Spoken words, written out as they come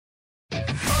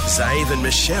Zave and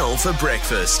Michelle for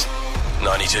breakfast.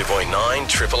 92.9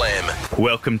 Triple M.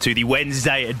 Welcome to the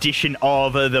Wednesday edition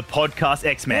of the podcast.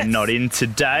 X-Man Yes. not in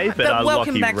today, but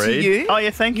welcome Lockie back Reid. to you. Oh, yeah,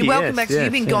 thank you. Welcome yes, back to yes, you.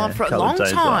 You've been gone for a Couple of long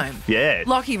days time. off. Yeah.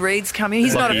 Lockie Reid's come in.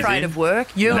 He's not Lockie's afraid in. of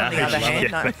work. You, No, on the other hand,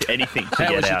 no. anything to How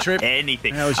get was your out. trip?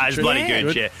 Anything. How was your It's trip? bloody Yeah.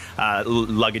 good, yeah.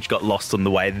 Luggage got lost on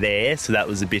the way there, so that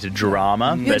was a bit of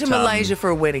drama. You went to Malaysia for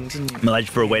a wedding, didn't you?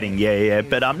 Malaysia for a wedding, yeah.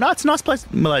 But no, it's a nice place,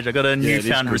 Malaysia. I got a it is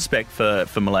newfound nice. respect for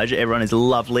Malaysia. Everyone is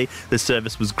lovely. The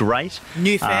service was great.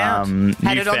 Newfound.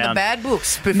 Had it on the newfound. bad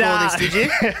books before Nah. this, did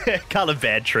you? Couple of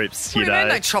bad trips, What you do you mean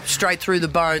know. they chop straight through the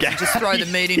bones and just throw the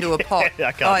meat into a pot?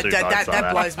 I can't do that, bones like that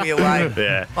that. blows me away.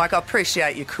 Yeah. Like, I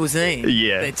appreciate your cuisine.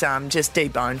 Yeah. But just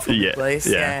debone for me, Yeah, please.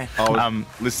 yeah. Yeah. I was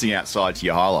listening outside to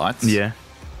your highlights. Yeah.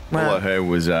 All I heard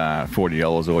was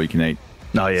 $40 all you can eat.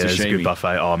 Oh, yeah, it's a good Sashimi.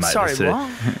 buffet. Oh, mate. Sorry,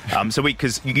 that's it.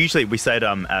 Because usually we stayed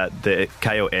at the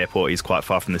KL airport is quite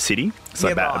far from the city. So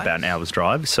Yeah, about right. an hour's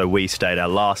drive. So we stayed our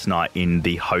last night in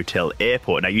the hotel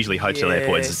airport. Now, usually hotel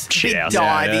airports Yes. is shit Big house.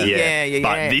 divey. Yeah.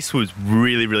 But this was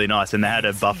really, really nice. And they had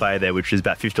a buffet there, which was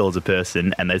about $50 a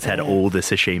person. And they've had all the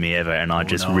sashimi ever. And I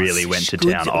just nice. really went to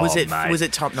Good. town. Oh, Was it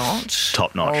mate. top notch?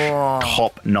 Top notch. Oh.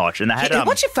 Top notch. And they had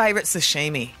What's your favourite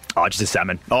sashimi? just a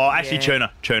salmon. Oh, actually, Yeah.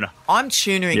 tuna. I'm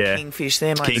tuna and Yeah. kingfish.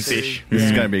 They're my Kingfish. two. This is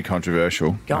Yeah. going to be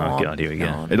controversial. Go Oh, on. God, here we go.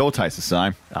 Go on. It all tastes the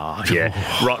same. Oh, yeah.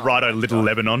 Righto, little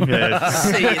Lebanon. Yeah.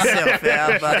 See yourself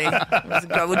out, buddy.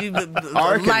 Would you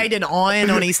reckon- laid an iron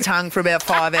on his tongue for about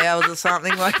 5 hours or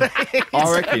something like that?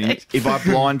 I reckon if I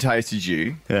blind tasted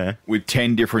you Yeah. with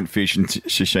 10 different fish and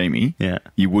sashimi, Yeah.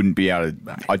 you wouldn't be able to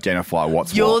identify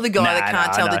what's You're what. the guy Nah, that can't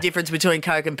nah, tell nah. the difference between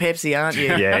Coke and Pepsi, aren't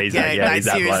you? Yeah, he's that- yeah, mate, he's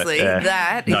that bloke. seriously, Yeah.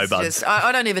 that No is buds. just.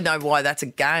 I don't even know why that's a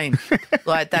game.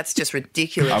 Like, that's just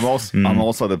ridiculous. I'm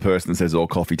also the person that says all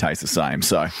coffee tastes the same,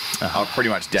 so I've pretty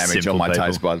much damaged Simple all my people.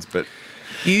 taste buds. But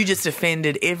You just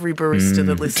offended every barista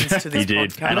that listens to this You did.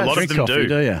 podcast. And a lot of drink them coffee,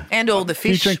 do. you? And all the You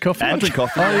fish. drink coffee? And- I drink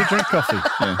coffee. Oh, you drink coffee.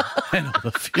 And all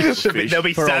the fish. There'll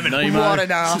be For old salmon. Nemo. What an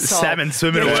arsehole. Salmon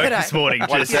swimming at work G'day. this morning.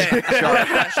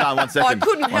 Just, Sean, 1 second. I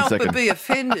couldn't 1 help second. but be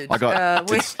offended. I got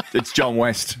we- it's John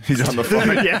West. He's on the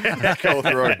phone. Call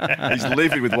through. He's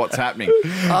livid with what's happening.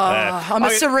 I'm a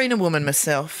Serena woman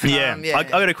myself. Yeah. I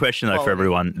got a question though Oh, for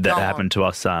everyone that go on. happened to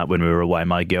us when we were away.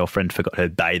 My girlfriend forgot her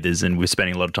bathers, and we were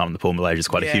spending a lot of time in the pool. Malaysia's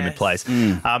quite a humid Yes. place,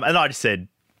 and I just said,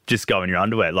 just go in your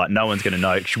underwear. Like no one's going to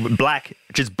know.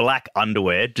 Just black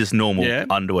underwear, just normal Yeah.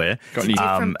 underwear. Got any-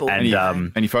 Different ball.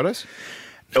 Any photos?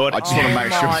 what- I just want to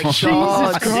make sure. my Jesus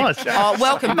God. Christ. Oh,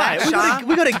 welcome back, Mate, Sean.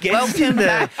 we got to get Welcome the,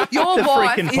 back. Your the wife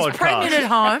freaking is podcast. pregnant at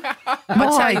home. I tell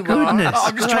My you what. goodness.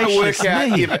 I'm just trying to work Gracious out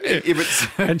me. if it's.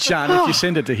 And Sean, if you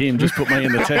send it to him, just put me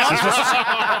in the text.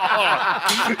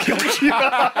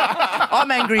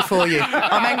 I'm angry for you.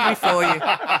 I'm angry for you.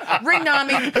 Ring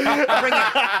Nami. Bring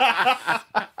it.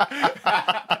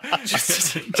 Just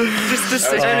to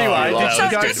see. Anyway, did So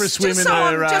she go just- for a swim just in so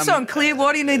her... I'm, just so I'm clear,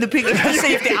 why do you need the picture to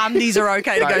see if the undies are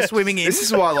okay to go swimming in? This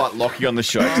is why I like Lockie on the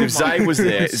show. 'cause if Zay was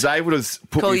there, Zay would have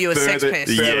put Call me you a sex further,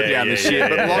 pest. further Yeah, down the yeah, shit. yeah,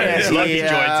 But yeah, Lockie's yeah. Lockie here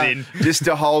joins in. just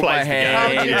to hold my Plays the game.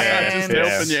 hand. Hold your hand. Just Yeah.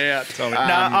 helping you out, Tommy. No,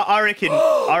 I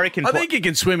reckon. I think you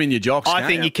can swim in your jocks. I can't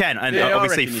think you can, and Yeah, I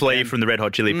obviously reckon you Flea can. from the Red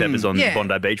Hot Chili Peppers on Yeah.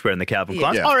 Bondi Beach wearing the Calvin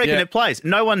Klein. Yeah. I reckon Yeah. it plays.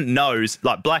 No one knows,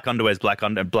 like black underwear's black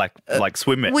black like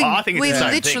swimwear. I think it's we the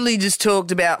same literally just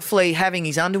talked about Flea having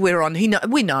his underwear on.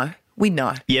 We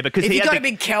know. Yeah, because if he you had got the- a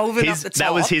big Kelvin his- up the top,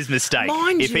 That was his mistake.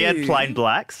 Mind If he had you. plain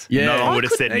blacks, Yeah. no one I would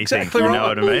have said anything. exactly You know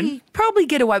what I mean? Probably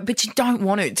get away, but you don't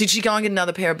want to. Did she go and get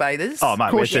another pair of bathers? Oh,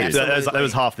 mate, course that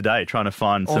was half the day trying to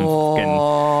find some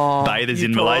fucking bathers you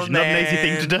in poor Malaysia. Not an easy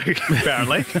thing to do,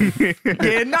 apparently.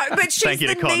 Yeah, no, but she's Thank you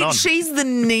to Cotton On. she's the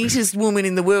neatest woman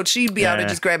in the world. She'd be able to Yeah.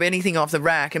 just grab anything off the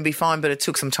rack and be fine, but it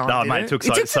took some time. No, didn't mate, it took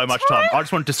so some much time. I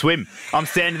just wanted to swim. I'm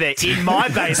standing there in my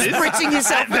bathers. Spritzing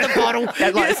yourself with a bottle.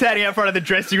 And like standing out front of the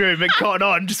dressing room and Cotton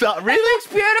On, just like, really? It looks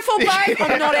beautiful, babe.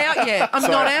 I'm not out yet. I'm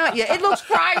not out yet. It looks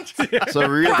great. So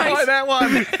really, Right. that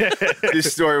one.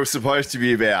 this story was supposed to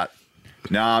be about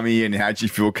Nami and how'd you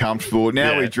feel comfortable.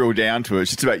 Now Yeah. we drill down to it.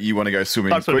 It's just about you want to go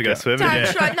swimming I just want to quicker. go swimming. Don't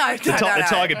Yeah. try- no, The, no, ti- no, the no.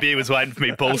 tiger beer was waiting for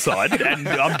me poolside, and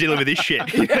I'm dealing with this shit.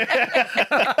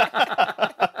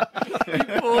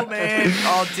 Poor man.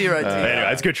 Oh, dear, oh, dear.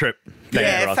 Anyway, it's a good trip. Thank you for Yeah,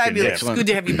 asking. fabulous. Yeah. Good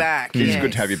to have you back. It's Yes.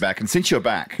 good to have you back. And since you're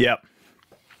back, Yep.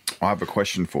 I have a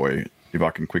question for you. If I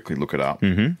can quickly look it up.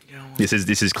 This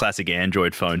is classic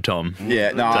Android phone, Tom.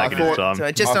 Yeah, no, I Taking his thought. time.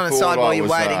 So just I on the thought side I while you're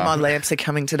was, waiting, my lamps are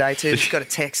coming today too. Just got a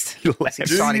text. It's Lamps.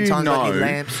 exciting Do you time. Got new know-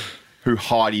 lamps. Who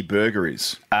Heidi Berger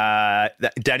is?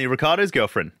 Danny Ricardo's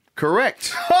girlfriend.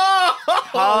 Correct.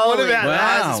 What about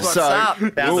that? What's So, up?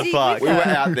 Out the park. We were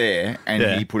out there, and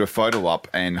Yeah. he put a photo up,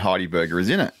 and Heidi Berger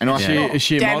is in it. And I said, Is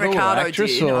she a Dan model Ricciardo or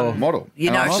actress did, or? model. You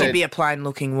And know, I she'd said, be a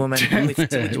plain-looking woman with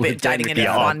dating an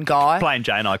Yeah, F1 guy. Plain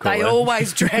Jane, I call They her.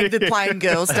 always drag the plain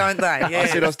girls, don't they? Yeah. I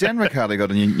said, Dan Ricciardo got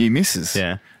a new missus.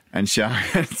 Yeah. And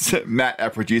Matt,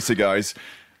 our producer, goes,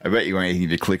 I bet you won't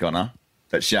need to click on her.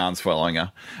 That Sian's following her.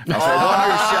 And I said, I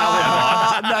wonder if Sian...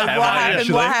 Oh, no, Am what I happened?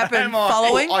 actually? What happened? Am I?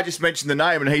 Following? Well, I just mentioned the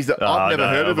name, and he's I've never no,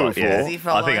 heard of her but before. yeah. Is he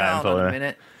following? I think I am Hold on following a her.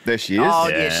 minute. There she is. Oh,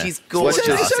 Yeah. yeah, she's So let's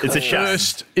gorgeous. just- It's a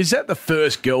shame. Is that the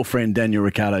first girlfriend Daniel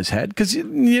Ricciardo's had? Because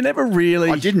you never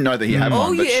really. I didn't know that he had All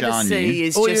one, you but ever Sian see knew.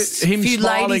 is Or just him a few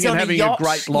smiling ladies and on having a yacht.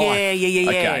 great life. Yeah.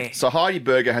 Okay, so Heidi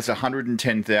Berger has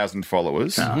 110,000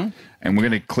 followers, and we're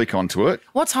going to click onto it.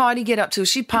 What's Heidi get up to? Is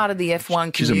she part of the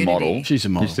F1 She's a community? model. She's a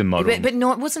model. Just a model. But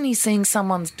no, wasn't he seeing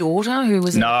someone's daughter who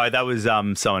was... No, that was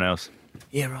someone else.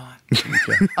 Yeah, right.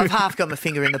 I've half got my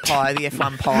finger in the pie, the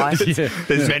F1 pie.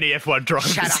 There's many F1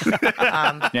 drivers. Shut up.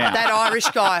 Now, That Irish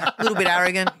guy, a little bit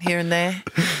arrogant here and there.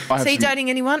 I Is have he some- dating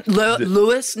anyone?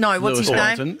 Lewis? No, what's Lewis his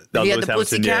Hamilton. name? No, Yeah, Lewis the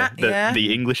Hamilton, pussycat. Yeah.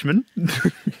 The Englishman.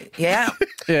 Yeah.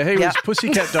 Yeah, he was Yeah.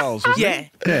 Pussycat Dolls, wasn't Yeah. he?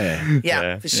 Yeah.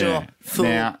 Yeah, for sure. Yeah. Fool.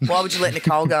 Now- Why would you let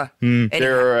Nicole go? Anyway.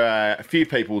 There are a few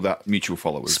people that mutual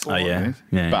followers. Oh, yeah.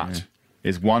 Yeah, but yeah.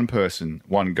 there's one person,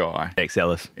 one guy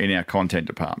Ex-Ellis. in our content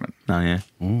department. Oh, yeah.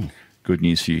 Good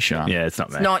news for you, Sian. Yeah, it's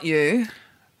not me. Not you.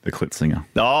 The Clit Singer.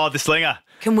 Oh, the slinger.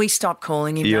 Can we stop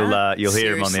calling him You'll that? you'll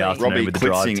hear him on the Seriously. afternoon Robbie with the Clit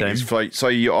drive Singer team. is so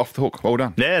you're off the hook. Well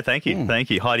done. Yeah, thank you.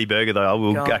 Thank you. Heidi Berger, though, I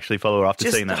will God. actually follow her after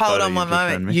Just seeing that hold photo on one you've just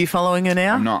shown moment. me. You following her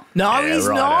now? I'm not. No, Yeah, he's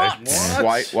righto. not.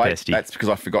 Wait. Bestie. That's because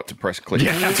I forgot to press click.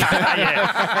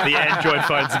 yeah, the Android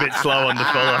phone's a bit slow on the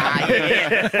follow.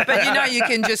 Yeah. But you know, you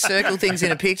can just circle things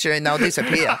in a picture and they'll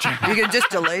disappear. You can just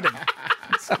delete them.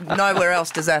 Nowhere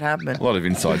else does that happen. A lot of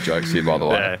inside jokes here, by the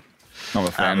way. Yeah. I'm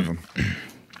a fan of them.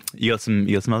 You got some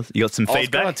others? You got some I was going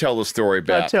feedback? to tell the story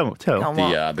about Tell. Come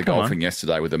on. the Come on. golfing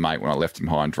yesterday with a mate when I left him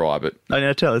high and dry. But Oh,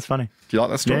 no, tell. It's funny. do you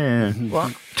like that story? Yeah.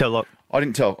 What? Tell Locke. I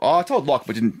didn't tell. Oh, I told Locke,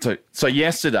 but didn't tell. So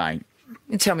yesterday,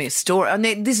 You tell me a story. I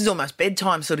mean, this is almost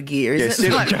bedtime sort of gear,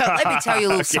 isn't Yeah, it? Let me tell you a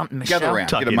little something, Michelle. gather around,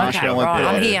 Tuck get a in, marshmallow, okay, right, put,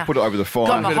 I'm it, here. put it over the fire.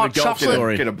 Got my Bit of a hot golf chocolate.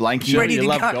 story. Get a blanket. Sure, Ready you to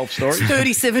love go. golf stories. It's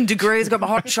 37 degrees. Got my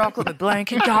hot chocolate, my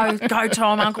blanket. Go,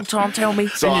 Tom, Uncle Tom, tell me.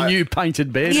 So In your I- new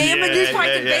painted bed. Yeah, but this yeah,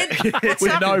 painted yeah. bed. What's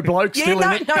With up? no bloke Yeah, still no,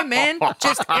 in it. no, man,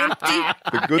 just empty.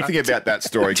 The good thing about that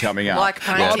story coming up. Like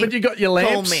Oh, painting. but you got your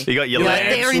Call lamps. me. You got your Yeah, lamps.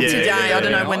 they're in Yeah, today. yeah, I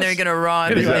don't yeah. know when they're going to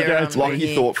arrive. Is but that they're, go to Lockie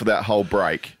here. thought for that whole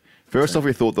break. First off,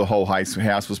 we thought the whole house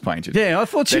was painted. Yeah, I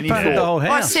thought she Then you painted the thought- whole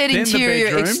house. I said Then the interior,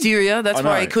 bedroom. exterior. That's I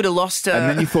why know. he could have lost And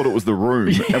then a you thought it was the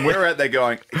room. And we're out there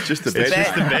going, it's just the bed. It's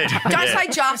just the bed. Don't Yeah. say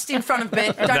just in front of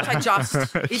bed. Don't say just.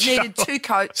 It needed 2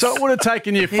 coats. So it would have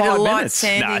taken you Needed 5 a light minutes.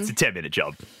 sanding. Nah, it's a 10-minute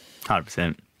job.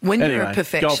 100%. When you're Anyway, a golf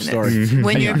perfectionist. story.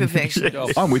 When you're a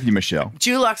perfectionist. I'm with you, Michelle.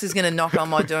 Dulux is going to knock on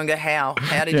my door and go, how?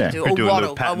 How did Yeah. you do Could it? do Or a little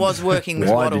Waddle. I pattern. was working with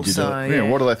Why Waddle, did you do so it? yeah. Yeah,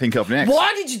 what do they think of next?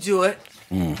 Why did you do it?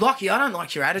 Lockie, I don't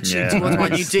like your attitude Yeah. towards my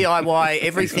new DIY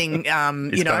everything.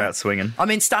 He's You know, come out swinging. I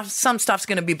mean, some stuff's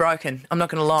going to be broken. I'm not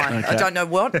going to lie. I don't know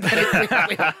what, but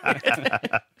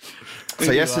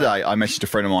So yesterday, I messaged a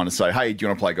friend of mine to say, hey, do you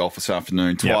want to play golf this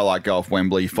afternoon? Twilight Golf,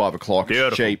 Wembley, 5 o'clock.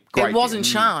 Beautiful. Cheap, great. it wasn't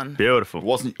Sean. Beautiful. It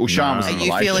wasn't. Well, Sean was Are in you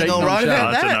relation. feeling Cheating all on right Sean. about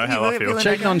I that? don't know how I You feel. feeling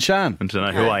Checking okay? on Sean. I don't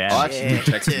know who I am. I actually did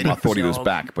text him. I thought he was dog.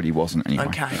 back, but he wasn't anyway.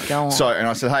 Okay, go on. So, and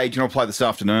I said, hey, do you want to play this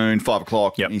afternoon, 5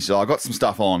 o'clock? Yep. And he said, I got some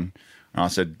stuff on. And I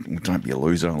said, well, don't be a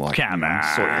loser. Like, Come on.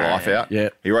 sort your life out. Yeah.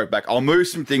 He wrote back, I'll move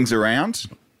some things around.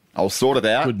 I'll sort it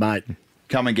out. Good mate.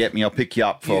 Come and get me. I'll pick you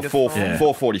up for Beautiful.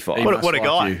 4:45. What a Like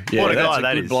guy. you. Yeah, What a that's guy a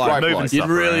that good is. bloke. Great Moving bloke. stuff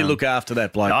You'd really around. look after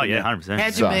that bloke. Oh, wouldn't yeah, you? 100%. How'd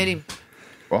you So- meet him?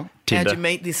 What? How'd Tinder. you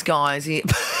meet this guy? Is he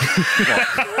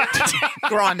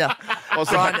Grinder? I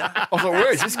was like,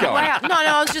 where is this going? Wow. No,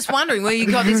 I was just wondering where you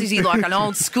got this. Is he like an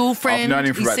old school friend? known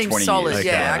him for he about seems 20 solid. years.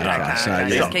 Yeah, Okay, okay. so, Okay. yeah.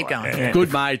 Just keep going.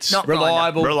 Good mates. Not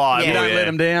reliable. Reliable, You don't yeah. let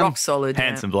them down. Rock solid. yeah.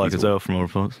 Handsome bloke as well, from all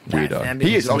reports. Weirdo. Yeah,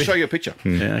 He is. I'll show you a picture.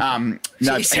 Yeah.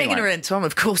 No, He's hanging anyway, around Tom.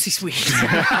 Of course he's weird. if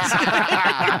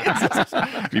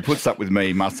he puts up with me,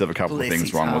 he must have a couple Bless of things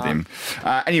his wrong with heart. him.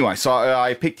 Anyway, so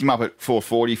I picked him up at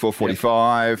 4:40,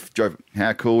 4:45. Drove.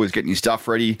 How cool. He's getting his stuff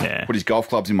ready. Yeah. Put his golf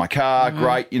clubs in my car.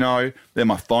 Great. You know. Then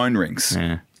my phone rings.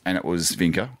 Yeah. and it was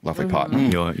Vinka, lovely partner.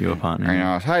 Your partner. And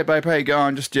I was, hey, babe, how you going?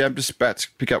 I'm just about to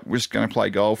pick up. We're just going to play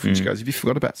golf. And she goes, have you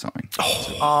forgot about something?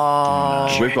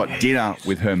 So we've got dinner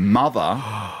with her mother,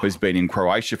 who's been in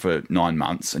Croatia for 9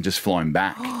 months and just flown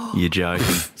back. You're joking.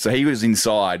 So he was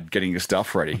inside getting his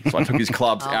stuff ready. So I took his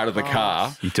clubs out of the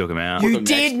car. You took him out. You them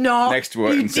did not. Next to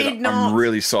it You and said, did not. I'm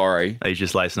really sorry. He's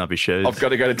just lacing up his shoes. I've got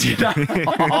to go to dinner.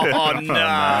 Oh,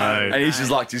 no. And he's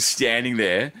just standing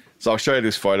there. So I'll show you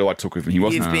this photo I took with him. He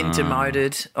wasn't. You've been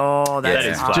demoted. Oh, that's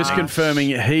that is hard. Just confirming,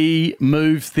 he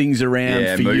moved things around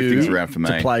Yeah, for moved you things around for me.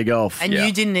 to play golf. And Yeah.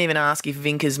 you didn't even ask if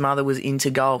Vinka's mother was into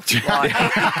golf. Like, it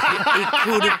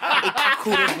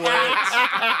could have worked.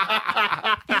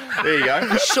 There you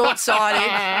go.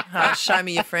 Short-sighted. Show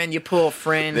me your friend, your poor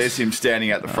friend. There's him standing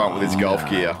at the front with his golf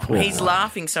gear. He's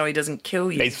laughing so he doesn't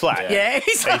kill you. He's flat. Yeah,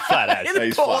 he's flat as. The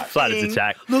He's poor flat as a thing.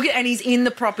 tack. Look at, and he's in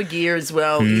the proper gear as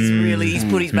well. He's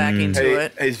put his back into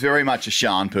it. He's very much a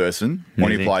Sean person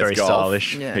when he He's plays very golf.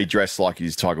 stylish. Yeah. He dressed like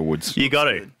he's Tiger Woods. You got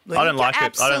to. I don't like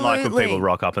it. I don't like when Absolutely. people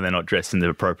rock up and they're not dressed in the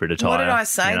appropriate attire. What did I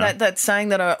say? you know? That saying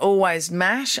that I always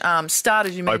mash. Start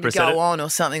as you mean Oprah to said it. go on or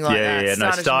something like that. Yeah. No,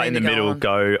 as you start mean in the to go middle, on.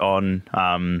 go on,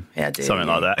 How dare something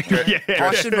you. like that. Yeah.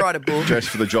 I should write a book. Dress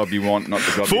for the job you want, not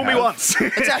the job Fool you me have. once.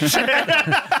 It's actually,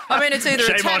 I mean, it's either a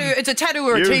Shame on tattoo. It's a tattoo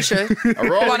or a you. t-shirt.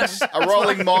 A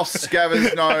rolling moss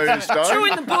gathers no Two stone.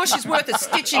 in the bush is worth a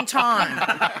stitch in time.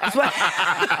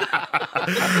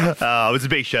 It was a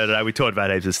big show today. We talked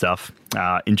about heaps of stuff.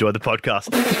 Enjoy the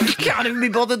podcast. Can't even be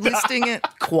bothered listing it.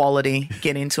 Quality.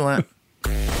 Get into it.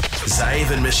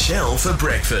 Zave and Michelle for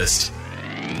breakfast.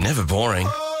 Never boring.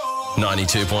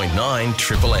 92.9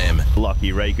 Triple M.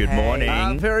 Lockie Ray, good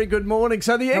morning. Very good morning.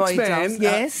 So the How are you, X-Man, Dubs?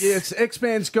 Yes. yes,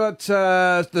 X-Man's got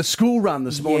the school run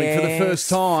this morning for the first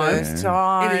time. First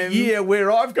time. In a year where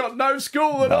I've got no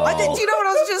school at all. Do you know what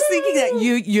I was just thinking?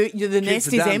 That the nest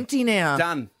are is done. empty now.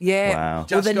 Done. Yeah. Wow.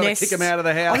 Just the got to nest. kick them out of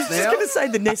the house I was just now. going to say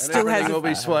the nest And still has everything will be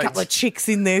a sweet. couple of chicks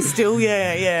in there still.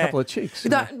 Yeah. A couple of chicks.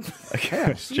 No,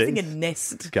 Jeez. using a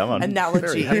nest Come on.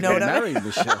 analogy. Very You know what I mean? married,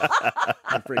 Michelle.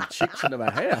 I bring chicks into my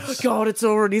house. God, it's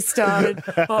already started.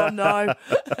 Oh no.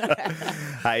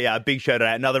 Hey, big show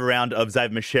today. Another round of Zave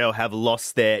and Michelle have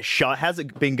lost their shot. How's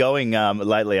it been going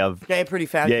lately? Yeah, pretty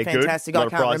Yeah, good. fantastic. Lot I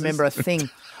of can't prizes. remember a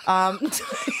thing.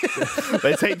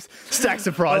 There's heaps stacks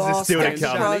of prizes Oh, still to stacks of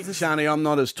come. prizes. Shani, I'm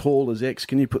not as tall as X.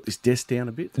 Can you put this desk down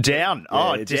a bit? Down.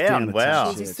 Yeah, just Down. a Wow.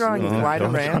 touch. He's throwing his weight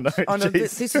around. I know, Oh, no, jeez.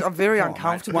 this is I'm very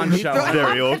uncomfortable. One show.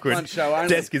 Very awkward. One show only.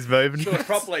 Desk is moving. Do it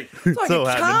properly. It's like all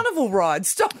a happening. carnival ride.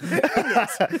 Stop.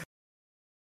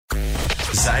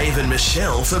 Zave and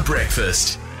Michelle for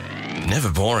breakfast. Never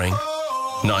boring.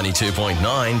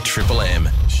 92.9 Triple M.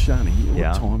 Shani, what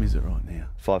Yeah. time is it right now?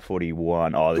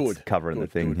 5:41. Oh, it's Good. covering the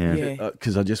thing. Good. Yeah. Yeah.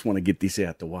 Because I just want to get this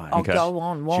out the way. I'll go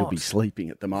on. What? She'll be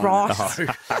sleeping at the moment. Right. So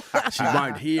she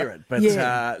won't hear it. But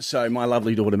Yeah. so my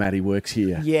lovely daughter Maddie works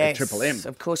here at Yes, Triple M.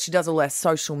 of course. She does all that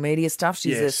social media stuff.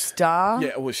 She's a Yes. star.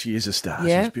 Yeah, well, she is a star.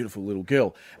 Yeah. She's a beautiful little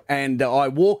girl. And I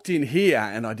walked in here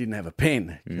and I didn't have a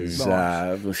pen because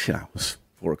it was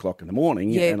 4 o'clock in the morning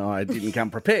Yeah. and I didn't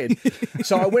come prepared.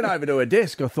 So I went over to her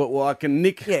desk. I thought, well, I can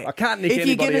nick. Yeah. I can't nick If you're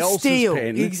anybody gonna else's steal,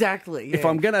 pen. exactly. If yeah.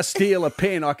 I'm going to steal a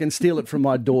pen, I can steal it from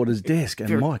my daughter's desk.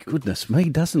 And my goodness me,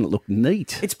 doesn't it look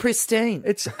neat? It's pristine.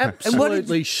 It's what did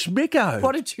absolutely schmicko.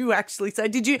 What did you actually say?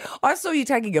 Did you? I saw you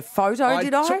taking a photo.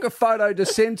 Did I? took a photo to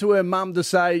send to her mum to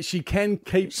say she can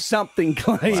keep something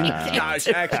clean. No,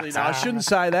 actually, no, I shouldn't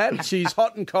say that. She's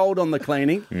hot and cold on the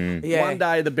cleaning. Yeah. One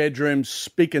day the bedroom's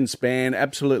spick and span,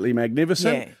 absolutely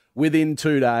magnificent. Yeah. Within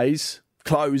 2 days,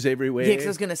 clothes everywhere. Yeah, 'cause I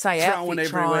was gonna say throwing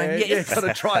outfit everywhere. trying. Yeah, Yes. got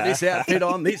to try this outfit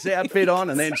on,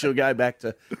 and then she'll go back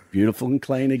to beautiful and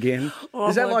clean again. Oh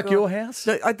Is that my like God. your house?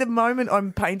 No, at the moment,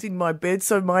 I'm painting my bed,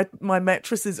 so my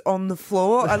mattress is on the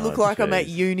floor. I look like I'm at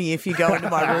uni if you go into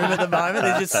my room at the moment.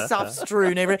 There's just stuff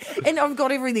strewn everywhere. And I've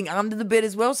got everything under the bed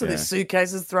as well, so there's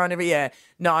suitcases thrown everywhere. Yeah.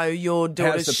 No, your How's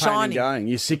daughter's the painting shining. going?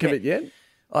 You sick of it yet?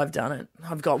 I've done it.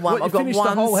 I've got one. What, you I've got finished the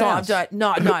one whole side. house?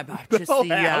 No, babe, just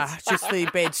the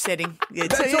bed setting. Yeah,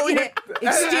 That's all you-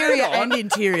 exterior Hang on. and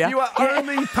interior. You are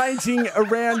only painting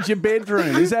around your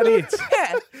bedroom. Is that it?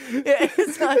 Yeah.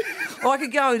 So I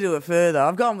could go and do it further.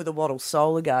 I've gone with a Wattle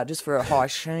Solar Guard just for a high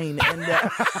sheen. And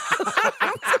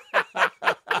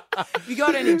if you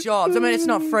got any jobs? I mean, it's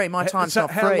not free. My time's So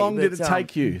not how free. long did but, it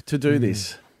take you to do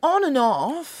this? On and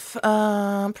off,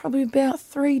 probably about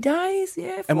 3 days.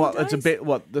 Yeah, 4 And what? days. It's a bit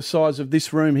what the size of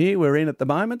this room here we're in at the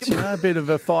moment. You know, a bit of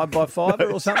a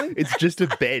 5x5 or something. It's just a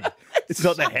bed. It's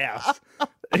not the house.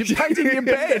 You're painting your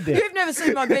bed. You've never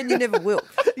seen my bed, you never will.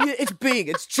 It's big,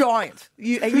 it's giant.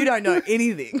 You don't know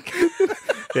anything.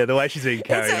 Yeah, the way she's been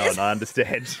carrying on, I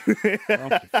understand.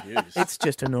 I'm confused. It's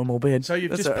just a normal bed. So you've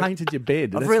That's just all right. painted your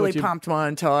bed. I've That's really what you've- pumped my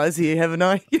own tyres here, haven't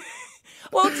I?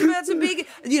 Well, it's a big,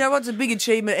 what's a big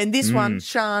achievement. And this one,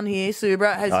 Sean here,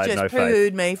 Subra, has I had just no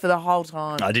poo-hooed me for the whole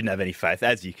time. I didn't have any faith,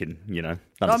 as you can,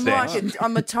 I'm understand.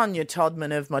 I'm a Tonya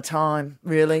Todman of my time,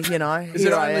 really, Is Here it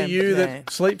I only am. you Yeah. that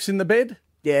sleeps in the bed?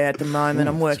 Yeah, at the moment,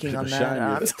 I'm working on It's a bit of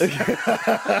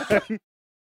a that. shame,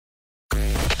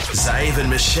 Zave and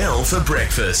Michelle for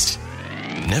breakfast.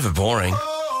 Never boring.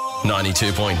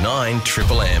 92.9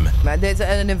 Triple M. Mate, there's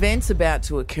an event's about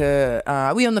to occur.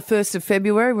 Are we on the 1st of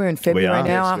February? We're in February are. now,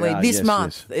 Yes, aren't we we? are. This Yes,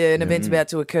 month, yes. an event's about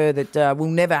to occur that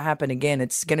will never happen again.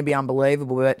 It's going to be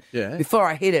unbelievable. But Yeah. before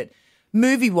I hit it,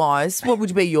 movie-wise, what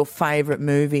would be your favourite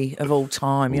movie of all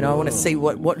time? I want to see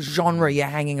what genre you're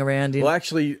hanging around in. Well,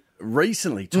 actually,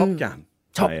 recently, Top Gun.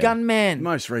 Top Gun Man.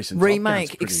 Most recent Top remake,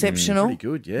 Gun's pretty- exceptional. pretty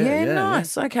good, yeah, yeah,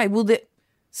 nice. Okay, well,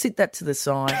 sit that to the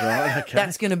side. Right, okay.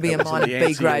 That's going to be a That wasn't minor the answer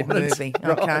you B-grade wanted. movie.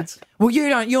 Okay. Right. Well,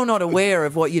 you're not aware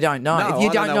of what you don't know. No, if I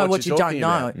you don't know what what you you're don't talking know,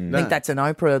 about. I No. think that's an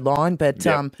Oprah line, but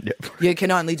Yep. you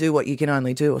can only do what you can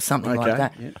only do, or something like Okay,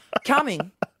 that. yeah.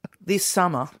 Coming this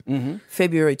summer,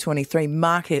 February 23,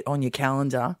 mark it on your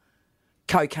calendar.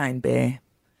 Cocaine Bear.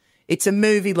 It's a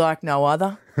movie like no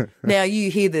other. Now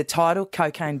you hear the title,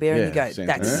 Cocaine Bear, and you go, sounds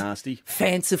 "That's nasty."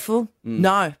 fanciful."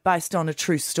 No, based on a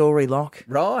true story, Locke.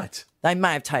 Right. They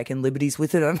may have taken liberties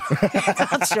with it. I'm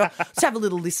not sure. Let's have a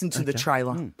little listen to the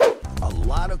trailer. A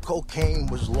lot of cocaine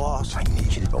was lost. I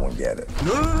need you to go and get it.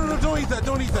 No, don't eat that,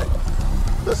 don't eat that.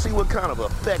 Let's see what kind of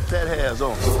effect that has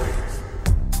on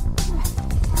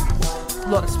A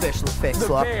lot of special effects,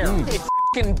 Locke. It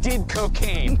f***ing did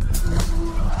cocaine.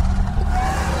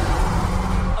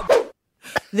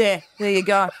 There you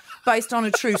go. Based on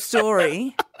a true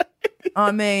story.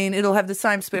 I mean, it'll have the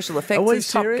same special effects Are we as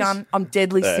Top serious? Gun. I'm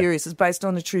deadly serious. It's based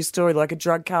on a true story, like a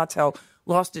drug cartel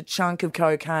lost a chunk of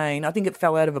cocaine. I think it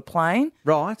fell out of a plane.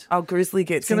 Right. Oh, Grizzly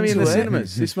gets It's going to be in into the it.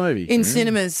 cinemas, this movie. In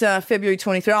cinemas, February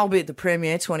 23. I'll be at the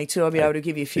premiere, 22. I'll be able to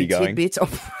give you a few you going? tidbits. Oh,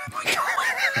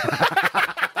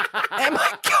 am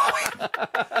I going?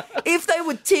 If they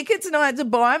were tickets and I had to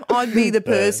buy them, I'd be the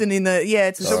person in the... Yeah,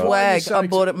 it's a So why are you swag. so I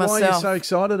bought it Why are you myself. so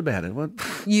excited about it? What?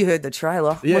 You heard the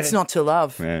trailer. Yeah. What's not to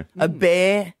love? Yeah. A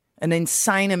bear, an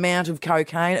insane amount of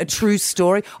cocaine, a true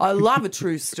story. I love a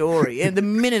true story. And the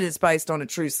minute it's based on a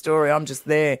true story, I'm just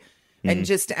there. And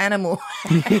just animals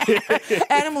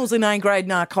and A-grade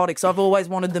narcotics. I've always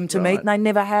wanted them to meet, and they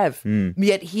never have.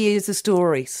 Yet here's the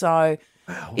story. So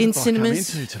in have I come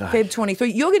cinemas, into today? Feb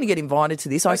 23. You're going to get invited to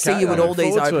this. I see Okay, you I at all look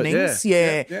these forward to it, openings.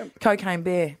 yeah. Yeah. Yeah. Cocaine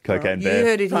Bear. Cocaine You Bear.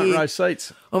 heard it Front here. row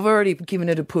seats. I've already given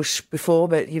it a push before,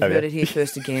 but you've Have heard you? it here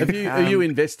first again. Are you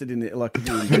invested in it? Like, have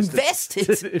you invested?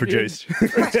 invested? Produced.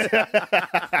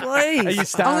 Please. Are you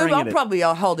starring in it?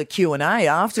 I'll hold a Q&A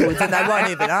afterwards and they won't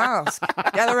even ask.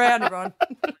 Gather round, everyone.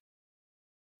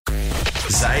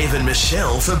 Zave and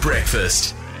Michelle for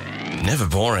breakfast. Never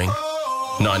boring.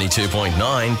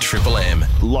 92.9 Triple M.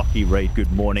 Lockie Reid,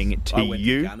 good morning to I went to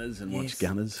you. Gunners and watched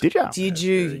Gunners. Did you? Did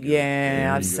you?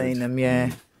 Yeah, I've seen them,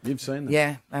 yeah. You've seen them?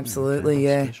 Yeah, absolutely,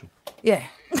 yeah. Special. Yeah.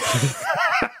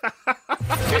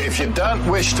 If you don't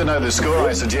wish to know the score,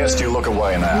 I suggest you look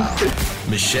away now.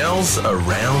 Michelle's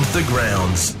Around the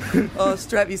Grounds. Oh,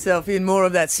 strap yourself in. More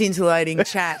of that scintillating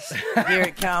chat. Here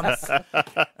it comes. All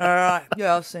right.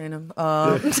 Yeah, I've seen them.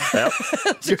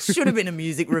 Should have been a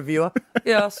music reviewer.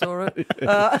 Yeah, I saw it.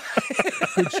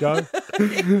 Good show.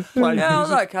 Yeah, I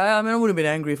was okay. I mean, I would have been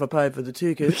angry if I paid for the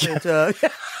ticket. But,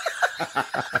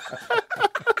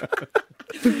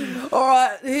 all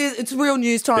right, it's real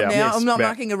news time Yeah, now. yes, I'm not yeah.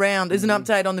 mucking around. There's an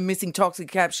update on the missing toxic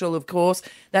capsule, of course.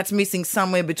 That's missing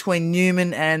somewhere between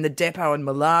Newman and the depot in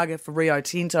Malaga for Rio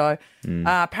Tinto.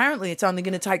 Apparently, it's only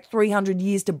going to take 300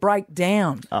 years to break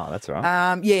down. Oh, that's all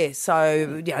right. Yeah,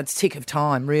 so yeah, it's tick of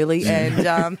time, really, and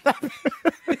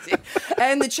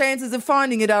and the chances of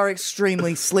finding it are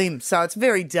extremely slim. So it's a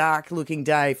very dark looking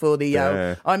day for the.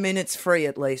 Yeah. I mean, it's free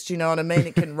at least. You know what I mean?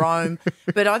 It can roam.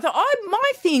 But I thought,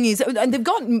 my thing is, and they've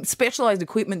got specialised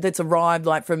equipment that's arrived,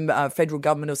 like from federal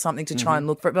government or something, to try and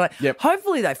look for it. But Yep.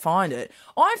 hopefully they find it.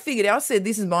 I said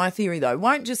this is my theory though.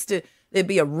 Won't just there'd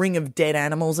be a ring of dead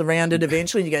animals around it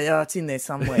eventually. And you go, oh, it's in there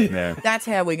somewhere. Yeah. That's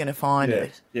how we're going to find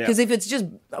it. Yeah. Because if it's just,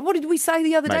 what did we say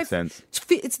the other Makes day? sense.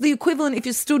 It's the equivalent, if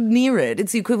you stood near it,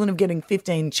 it's the equivalent of getting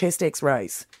 15 chest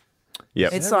x-rays.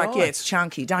 Yep. It's that like, yeah, right? it's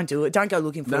chunky. Don't do it. Don't go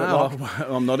looking for it. No, Like,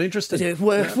 I'm not interested.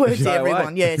 word to No way.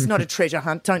 everyone. Yeah, it's not a treasure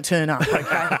hunt. Don't turn up,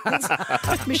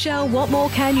 okay? Michelle, what more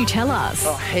can you tell us?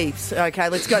 Oh, heaps. Okay,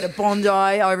 let's go to Bondi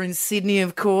over in Sydney,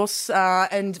 of course.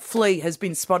 And Flea has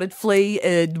been spotted. Flea,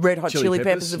 Red Hot Chili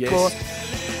Peppers, of yes. course.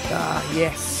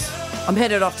 Yes. I'm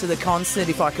headed off to the concert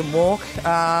if I can walk.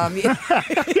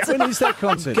 When is that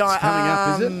concert? It's coming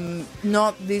up, is it?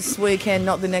 Not this weekend,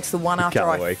 not the next, the one after,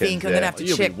 Couple I weekends, think. I'm yeah. going to have to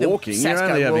You'll check be walking. the You're Sasko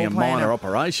only having a Wall minor Planner.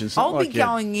 operation. It's not I'll like be you're-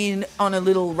 going in on a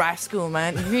little rascal,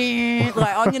 man.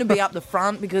 Like I'm going to be up the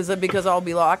front because I'll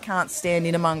be like, I can't stand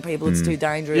in among people. It's too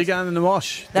dangerous. You're going in the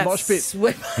mosh pit.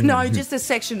 No, just a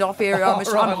sectioned off area. I'm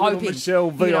Right, hoping. little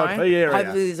Michelle VIP area.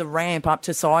 Hopefully there's a ramp up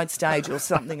to side stage or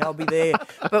something. I'll be there.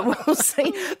 But we'll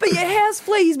see. But yeah, House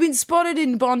Flea, he's been spotted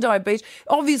in Bondi Beach.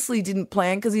 Obviously didn't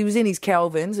plan because he was in his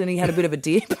Calvins and he had a bit of a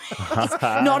dip.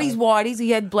 Not his whiteys. He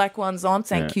had black ones on.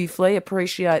 Thank you, Flea.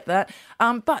 Appreciate that.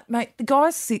 But, mate, the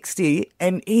guy's 60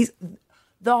 and he's...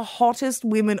 The hottest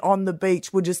women on the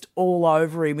beach were just all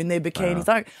over him in their bikinis,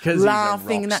 like 'Cause he's a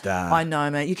laughing and rock that. star. I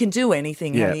know, mate. You can do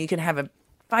anything, Yeah. honey. You can have a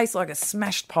face like a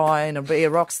smashed pie and be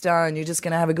a rock star, and you're just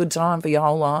going to have a good time for your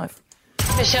whole life.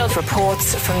 Michelle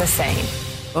reports from the scene.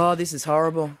 Oh, this is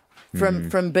horrible.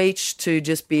 From beach to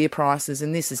just beer prices,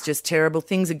 and this is just terrible.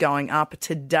 Things are going up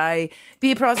today.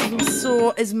 Beer prices saw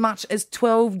as much as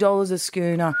 $12 a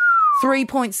schooner.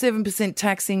 3.7%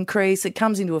 tax increase. It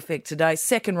comes into effect today.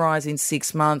 Second rise in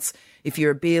 6 months. If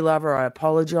you're a beer lover, I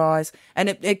apologise. And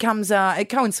it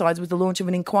coincides with the launch of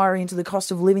an inquiry into the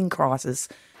cost of living crisis.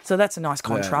 So that's a nice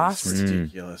contrast. That's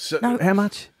ridiculous. So No. How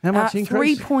much? How much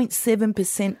increase?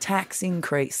 3.7% tax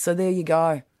increase. So there you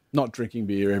go. Not drinking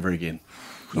beer ever again.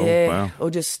 Yeah, wow. or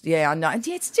just, I know.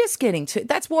 Yeah, it's just getting to,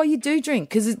 that's why you do drink,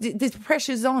 because the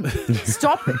pressure's on.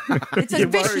 Stop it. It's a You're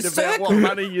vicious worried about circle. what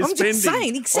money you're I'm just spending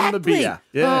saying, exactly. on the beer.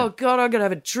 Yeah. Oh, God, I've got to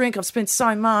have a drink. I've spent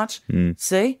so much.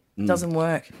 See? Doesn't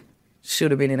work.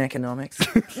 Should have been in economics.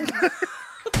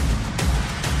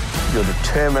 Your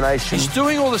determination. He's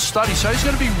doing all the study, so he's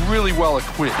going to be really well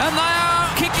equipped. And they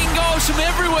are kicking goals from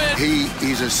everywhere. He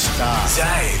is a star.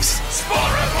 Dave's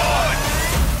Sport Report.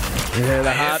 Yeah, the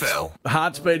AFL.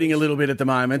 heart's beating a little bit at the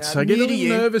moment, so I get a new to little you.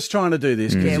 nervous trying to do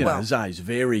this because well- Zay's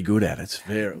very good at it.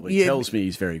 He Yeah, tells me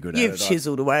he's very good at You've it.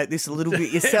 chiselled away at this a little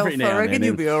bit yourself. Every now I and reckon then.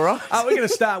 you'll be all right. We're going to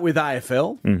start with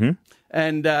AFL. Mm-hmm.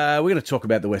 And we're going to talk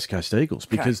about the West Coast Eagles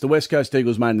because the West Coast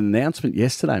Eagles made an announcement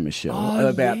yesterday, Michelle,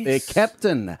 about their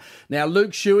captain. Now,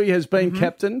 Luke Shuey has been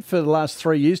captain for the last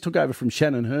 3 years, took over from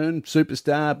Shannon Hearn,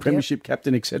 superstar, premiership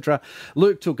captain, etc.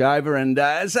 Luke took over and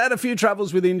has had a few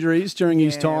troubles with injuries during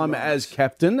his time as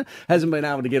captain. Hasn't been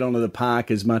able to get onto the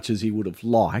park as much as he would have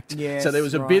liked. Yes, so there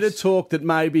was a bit of talk that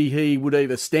maybe he would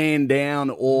either stand down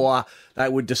or they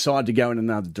would decide to go in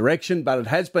another direction, but it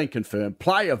has been confirmed.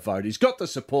 Player vote. He's got the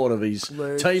support of his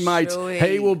teammates. Shuey.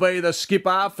 He will be the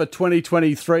skipper for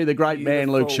 2023. The great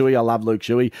man, Luke Shuey. I love Luke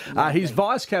Shuey. His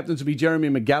vice captains will be Jeremy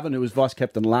McGovern, who was vice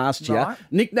captain last year. Right.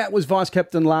 Nick Nat was vice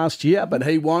captain last year, but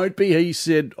he won't be. He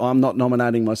said, I'm not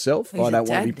nominating myself. He's I a don't want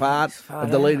to dad be then. part He's far of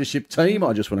the out. leadership team.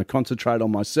 I just want to concentrate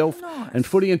on myself and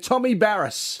footy. And Tommy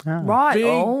Barras. Right.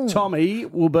 Big Tommy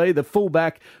will be the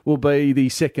fullback, will be the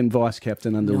second vice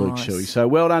captain under Luke Nice. Shuey. So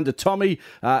well done to Tommy.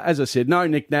 As I said, no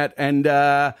Nick Nat and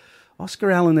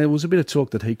Oscar Allen. There was a bit of talk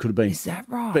that he could have been Is that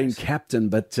right? been captain,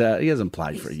 but he hasn't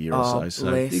played for a year or so. So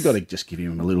bless. you've got to just give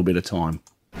him a little bit of time.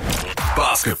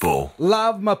 Basketball.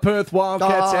 Love my Perth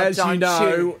Wildcats, Oh, as you don't know.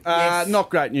 you? Yes. Not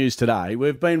great news today.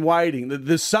 We've been waiting.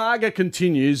 The saga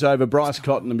continues over Bryce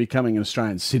Cotton and becoming an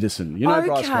Australian citizen. You know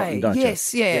Bryce Cotton, don't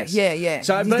yes, you? yeah.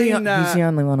 So he's, being, he's the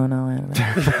only one I know out of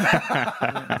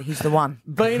that. He's the one.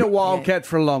 been a Wildcat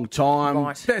for a long time.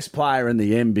 Right. Best player in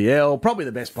the NBL. Probably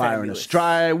the best player in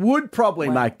Australia. Would probably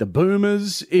make the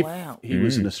Boomers if he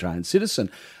was an Australian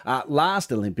citizen.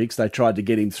 Last Olympics, they tried to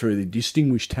get him through the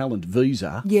Distinguished Talent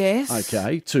Visa. Yes.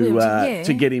 Okay, Yeah.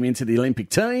 to get him into the Olympic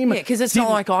team. Yeah, because it's not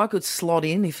like I could slot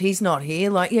in if he's not here.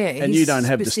 Like, yeah, And he's you don't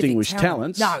have specific distinguished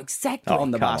talents No, exactly.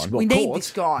 on the basketball we need court.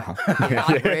 this guy. Yeah,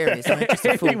 other areas, not just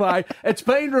a fool. Anyway, it's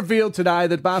been revealed today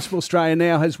that Basketball Australia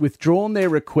now has withdrawn their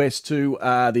request to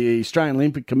the Australian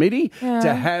Olympic Committee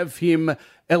to have him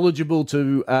eligible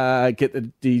to get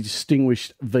the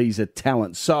Distinguished Visa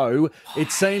talent. So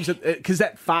it seems that, because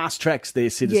that fast tracks their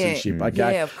citizenship,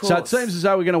 okay? Yeah, of So it course. seems as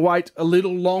though we're going to wait a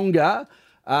little longer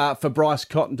for Bryce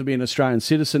Cotton to be an Australian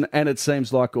citizen, and it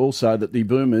seems like also that the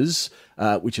Boomers,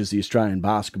 which is the Australian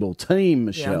basketball team,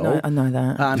 Michelle, I know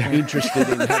that. aren't interested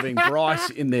in having Bryce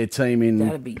in their team in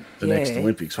That'd be- the next yeah,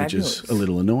 Olympics, which is fabulous. a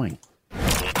little annoying.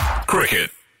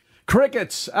 Cricket.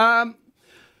 Crickets.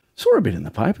 Saw a bit in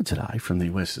the paper today from the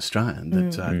West Australian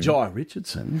that Jai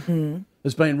Richardson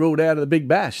has been ruled out of the Big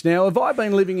Bash. Now, have I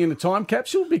been living in a time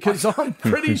capsule? Because I'm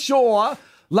pretty sure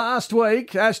last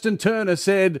week Ashton Turner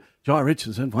said Jai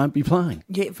Richardson won't be playing.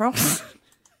 Yeah, from.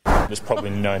 There's probably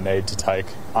no need to take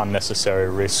unnecessary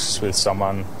risks with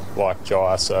someone like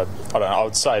Jai. So I don't know. I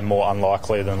would say more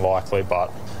unlikely than likely, but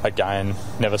again,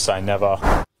 never say never.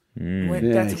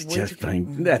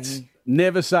 That's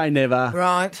never say never.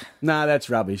 Right. No, that's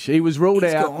rubbish. He was ruled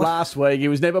out last week. He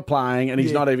was never playing, and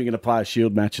he's not even going to play a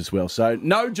Shield match as well. So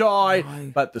no Jai,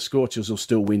 but the Scorchers will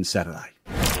still win Saturday.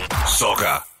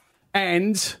 Soccer.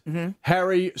 And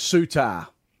Harry Sutar.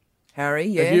 Harry,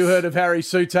 yes. Have you heard of Harry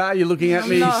Sutar? You're looking at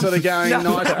me sort of going,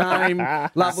 nice name,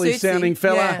 lovely sounding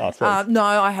fella. Yeah. No,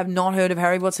 I have not heard of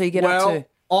Harry. What's he get up to?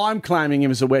 I'm claiming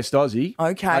him as a West Aussie.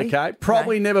 Okay.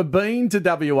 Probably never been to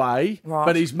WA,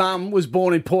 but his mum was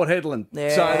born in Port Hedland.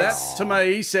 Yes. So that, to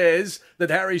me, says that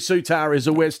Harry Sutar is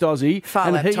a West Aussie.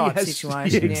 Farlap type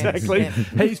situation. Exactly. Yeah.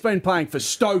 He's been playing for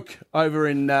Stoke over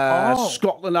in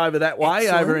Scotland, over that way,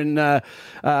 over in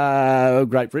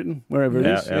Great Britain, wherever it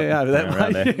is. Yeah, over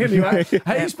that way. Anyway,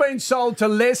 he's been sold to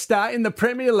Leicester in the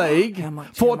Premier League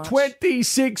for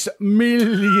 $26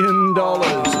 million.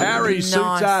 Harry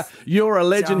Sutar, you're a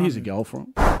legend. Here's a goal for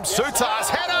him.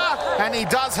 Sutar's header, and he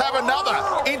does have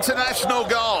another international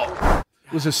goal.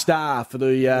 Was a star for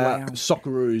the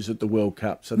Socceroos at the World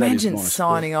Cup. So imagine that is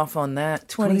signing off on that.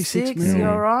 26, million. you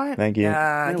all right? Thank you.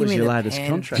 That was your latest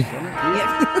contract.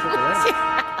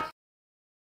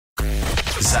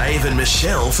 Zave and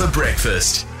Michelle for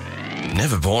breakfast.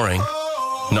 Never boring.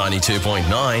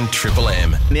 92.9 Triple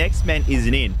M. The X-Men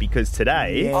isn't in because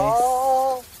today...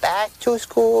 Oh, back to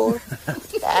school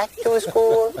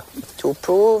to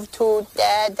prove to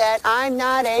Dad that I'm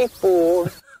not a fool.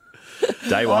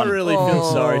 Day one. I really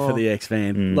feel sorry for the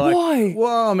X-Man. Why?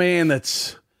 Well, man,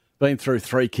 that's been through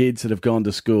 3 kids that have gone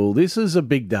to school. This is a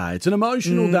big day. It's an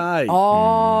emotional day.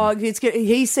 Oh,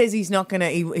 he says he's not going to.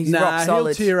 He's rock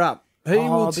solid. He'll tear up. He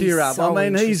will tear up. So I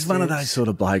mean, he's one of those sort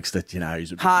of blokes that,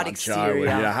 he's a bit hard macho exterior.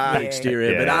 and, hard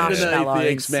exterior. But underneath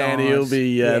the X-Man, he'll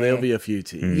be, there'll be a few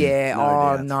tears. Yeah,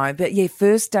 no. But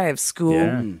first day of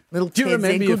school. Little Do you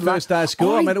remember your first day of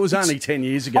school? I mean, it was only 10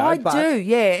 years ago. I do,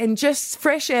 yeah. And just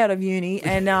fresh out of uni.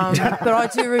 And but I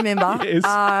do remember. Yes.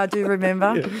 I do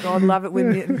remember. Yes. I love it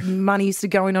when money used to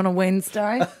go in on a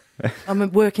Wednesday.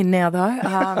 I'm working now, though,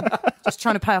 just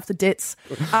trying to pay off the debts.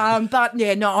 But,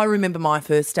 I remember my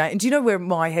first day. And do you know where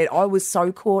my head, I was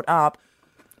so caught up.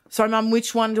 So, Mum,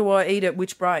 which one do I eat at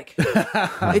which break?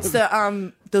 It's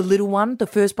the little one, the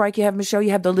first break you have, Michelle. You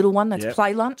have the little one, that's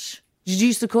play lunch. Did you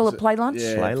used to call it play lunch?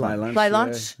 Yeah, play lunch. Play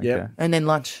lunch? Yeah. Okay. And then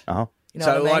lunch. Oh. You know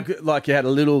So, what I mean? like you had a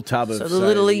little tub of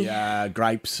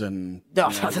grapes and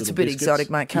that's a bit biscuits. exotic,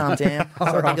 mate. Calm down. So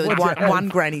I think it was one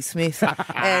Granny Smith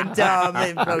and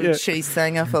probably cheese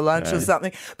sanger for lunch or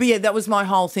something. But that was my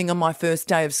whole thing on my first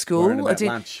day of school. Worrying about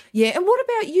lunch. Yeah, and what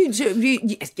about you?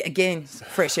 Again,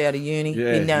 fresh out of uni,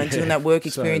 doing that work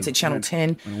experience at Channel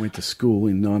 10. I went to school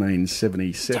in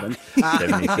 1977.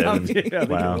 77. I think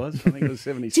Wow. it was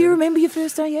 77. Do you remember your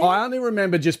first day? Yeah. I only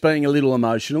remember just being a little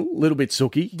emotional, a little bit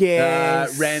sooky. Yes.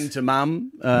 Ran to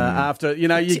Mum after, you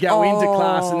go into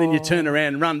class and then you turn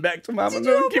around and run back to Mum and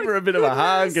give her a bit of a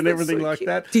hug and everything like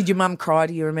that. Did your mum cry?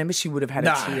 Do you remember? She would have had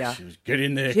a tear. She was, get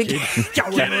in there, kid.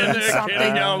 Get in there,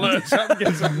 Kid. Go learn something.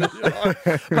 Get something.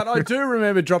 But I do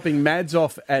remember dropping Mads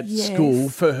off at school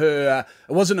for her.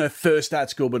 It wasn't her first day at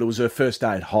school, but it was her first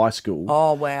day at high school.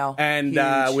 Oh, wow. And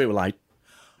we were late.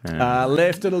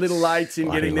 Left it a little late in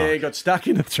getting there, got stuck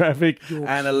in the traffic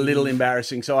and a little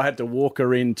embarrassing. So I had to walk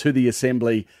her into the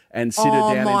assembly and sit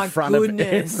her down in front of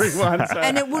everyone. So,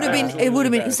 and it would have been,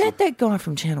 is that guy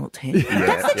from Channel 10?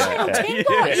 That's the Channel 10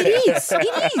 guy.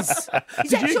 It is.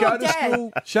 Did you go to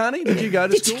school, Shani? Did you go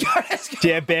to school?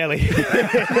 Yeah, barely.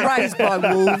 Raised by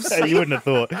wolves. You wouldn't have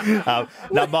thought.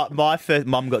 My first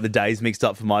mum got the days mixed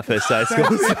up for my first day of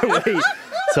school.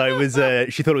 So it was.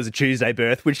 She thought it was a Tuesday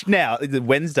birth, which now is a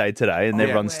Wednesday today, and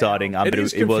everyone's starting. But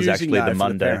it was actually the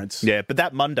Monday. Yeah, but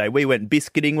that Monday we went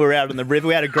biscuiting. We were out on the river.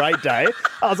 We had a great day.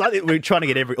 I was like, we were trying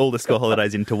to get all the school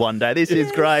holidays into one day. This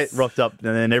is great. Rocked up,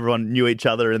 and then everyone knew each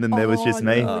other, and then there was just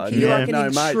me. You're like an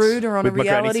intruder on a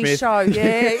reality show.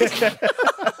 Yeah.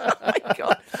 Oh my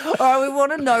God. All right, we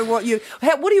want to know what do you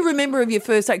remember of your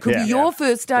first day? Could be your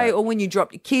first day or when you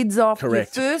dropped your kids off.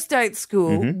 Correct. Your first day at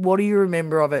school. What do you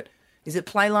remember of it? Is it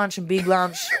play lunch and big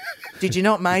lunch? Did you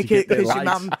not make it because your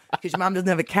mum doesn't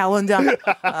have a calendar?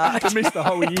 You missed the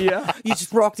whole year. You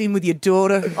just rocked in with your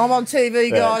daughter. I'm on TV,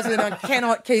 guys, and I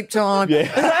cannot keep time.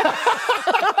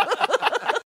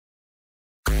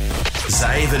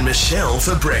 Zave and Michelle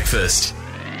for breakfast.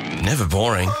 Never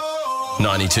boring.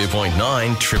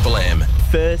 92.9 Triple M.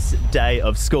 First day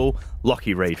of school.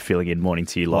 Lockie Reed filling in. Morning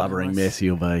to you, Lockie. Blubbering mess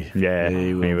he'll be. Yeah,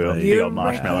 he will. Big old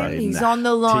marshmallow. He's on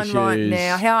the line right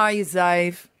now. How are you,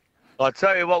 Zave? I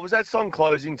tell you what, was that song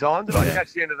Closing Time? Did I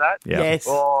catch the end of that? Yeah. Yes.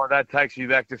 Oh, that takes me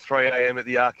back to 3 a.m. at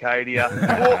the Arcadia.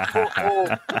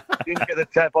 Didn't get the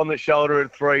tap on the shoulder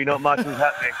at 3. Not much was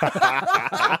happening.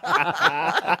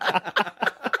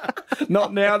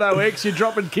 Not now, though, X. You're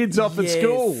dropping kids off at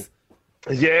school.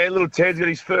 Yeah, little Ted's got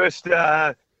his first,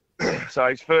 little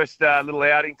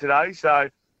outing today. So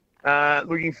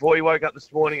looking forward. He woke up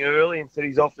this morning early and said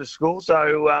he's off to school.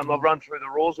 So I've run through the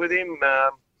rules with him.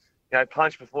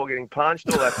 Punch before getting punched,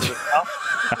 all that sort of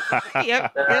stuff.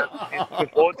 Yep. Looking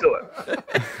forward to it.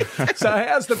 So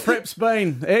how's the preps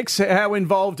been, X? How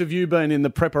involved have you been in the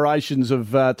preparations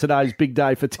of today's big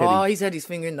day for Teddy? Oh, he's had his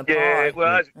finger in the pie. Yeah,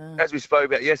 well, as we spoke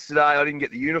about yesterday, I didn't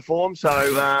get the uniform.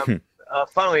 So,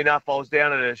 funnily enough, I was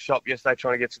down at a shop yesterday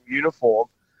trying to get some uniform.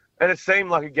 And it seemed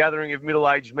like a gathering of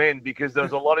middle-aged men because there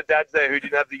was a lot of dads there who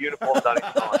didn't have the uniform done in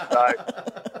time. So,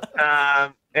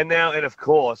 and of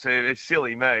course, it's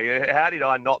silly me. How did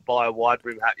I not buy a wide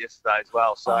brim hat yesterday as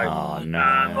well? So,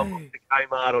 I went to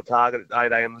Kmart or Target at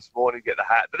 8 a.m. this morning to get the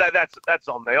hat. But that's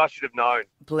on me. I should have known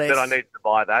that I needed to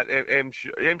buy that. Em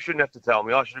shouldn't have to tell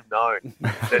me. I should have known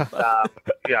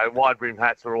that wide brim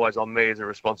hats are always on me as a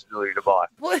responsibility to buy.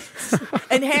 What?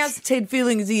 And how's Ted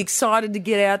feeling? Is he excited to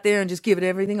get out there and just give it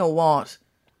everything, or what?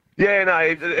 Yeah, no,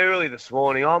 early this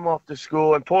morning, I'm off to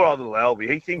school, and poor old little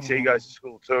Albie, he thinks he goes to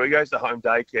school too. He goes to home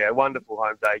daycare, wonderful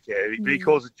home daycare, but he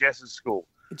calls it Jess's school.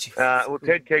 Well,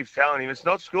 Ted keeps telling him, it's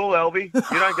not school, Albie.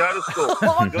 You don't go to school.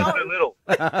 You're too little.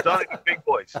 It's only for big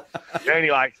boys.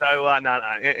 Anyway, so,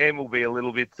 Em will be a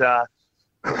little bit the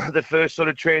first sort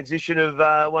of transition of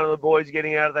one of the boys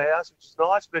getting out of the house, which is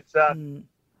nice, but...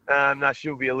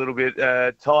 she'll be a little bit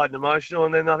tired and emotional,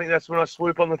 and then I think that's when I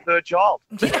swoop on the third child.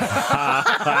 So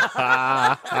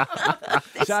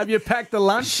have you packed the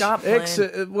lunch? X,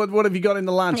 what have you got in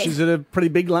the lunch? Is it a pretty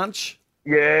big lunch?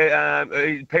 Yeah,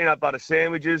 peanut butter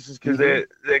sandwiches because they're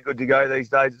good to go these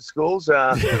days at schools.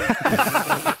 I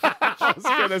was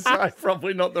going to say,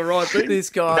 probably not the right thing.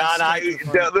 This guy.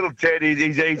 Little Ted,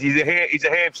 he's easy. He's a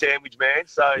ham sandwich man.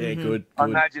 So yeah, good. I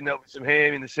imagine there'll be some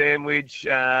ham in the sandwich.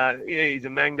 He's a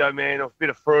mango man, or a bit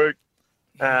of fruit.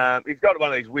 He's got one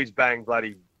of these whiz bang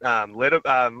bloody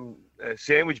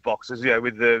sandwich boxes,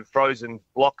 with the frozen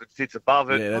block that sits above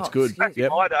it. Yeah, that's good. Back in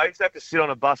my day, I used to have to sit on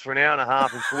a bus for an hour and a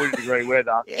half in 40-degree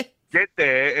weather. Yeah. Get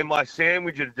there, and my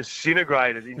sandwich had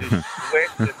disintegrated into sweat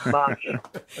and mush,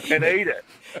 and eat it.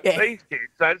 Yeah. These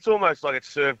kids, so it's almost like it's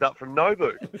served up from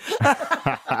Nobu.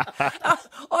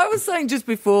 I was saying just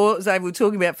before, Zay, we were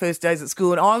talking about first days at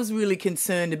school, and I was really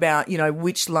concerned about,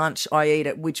 which lunch I eat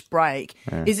at which break.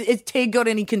 Yeah. Has Ted got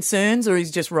any concerns, or he's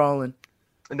just rolling?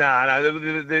 No,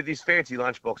 this fancy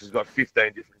lunchbox has got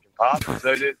 15 different compartments.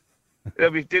 So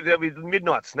there'll be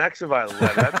midnight snacks available.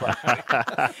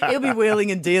 He'll be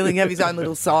wheeling and dealing, have his own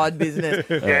little side business.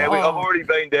 Yeah, I've already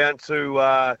been down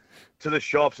to the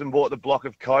shops and bought the block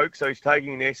of Coke, so he's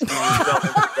taking an esky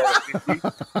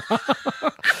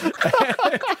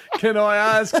Can I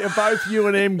ask, are both you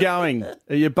and Em going?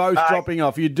 Are you both dropping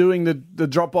off? Are you doing the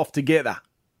drop-off together?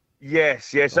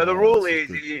 Yes. So the rule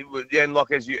is, and like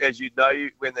as you know,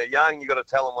 when they're young, you've got to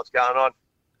tell them what's going on.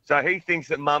 So he thinks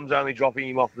that Mum's only dropping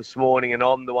him off this morning, and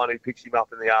I'm the one who picks him up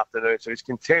in the afternoon. So he's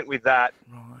content with that.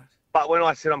 Right. But when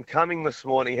I said I'm coming this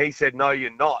morning, he said, no,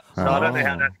 you're not. So I don't know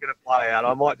how that's going to play out.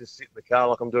 I might just sit in the car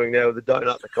like I'm doing now with a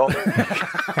donut and a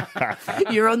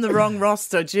coffee. You're on the wrong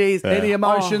roster, geez. Yeah. Any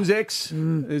emotions, X?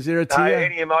 Is there a tear?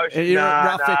 Any emotions? You're a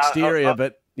rough exterior,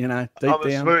 but... deep down. I'm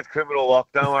a smooth criminal, Lock.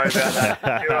 Don't worry about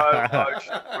that. Zero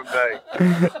emotion from me.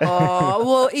 Oh,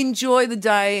 well, enjoy the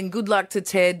day and good luck to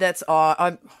Ted. That's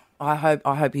I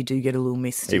hope you do get a little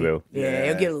misty. He will. Yeah,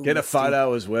 he'll get a little Get a misty.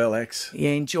 photo as well, X. Yeah,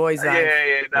 enjoy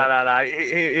that. Yeah. No.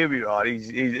 He'll be right.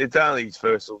 It's only his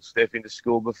first little step into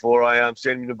school before I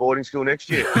send him to boarding school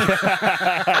next year.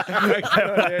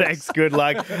 Thanks. Good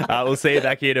luck. We'll see you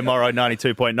back here tomorrow,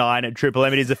 92.9 at Triple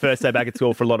M. It is the first day back at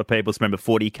school for a lot of people. So remember,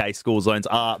 40K school zones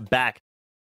are back.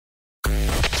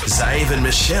 Zave and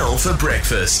Michelle for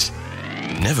breakfast.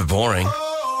 Never boring.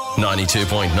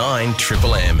 92.9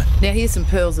 Triple M. Now, here's some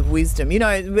pearls of wisdom.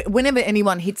 Whenever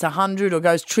anyone hits 100 or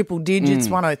goes triple digits,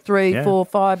 103, 4,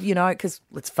 5, because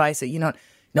let's face it, you're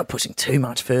not pushing too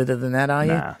much further than that, are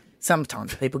you? Nah.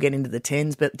 Sometimes people get into the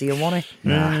 10s, but do you want to?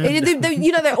 Nah.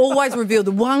 They always reveal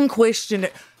the one question,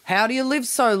 how do you live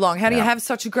so long? How do you have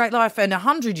such a great life? And a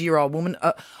 100-year-old woman,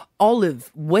 Olive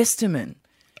Westerman,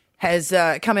 has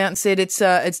come out and said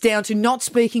it's down to not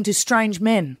speaking to strange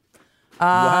men.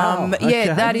 Wow. Okay.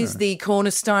 Yeah, that is the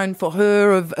cornerstone for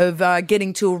her of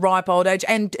getting to a ripe old age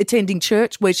and attending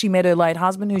church where she met her late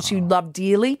husband, who she loved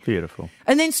dearly. Beautiful.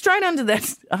 And then straight under that,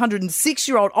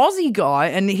 106-year-old Aussie guy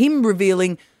and him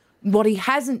revealing what he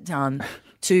hasn't done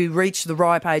to reach the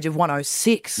ripe age of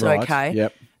 106, Right, okay?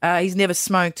 yep. He's never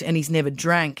smoked and he's never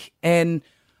drank. And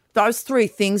those three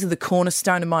things are the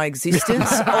cornerstone of my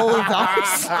existence. All of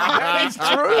those. That's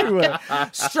true.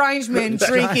 Strange men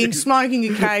drinking, smoking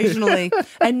occasionally,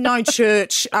 and no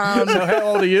church. So how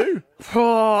old are you?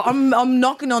 I'm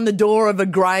knocking on the door of a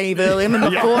grave early. I'm in my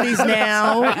 40s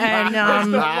now. And Not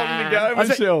long to go,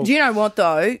 Michelle. do you know what,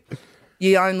 though?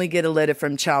 You only get a letter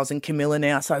from Charles and Camilla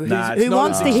now. So Nah, it's who not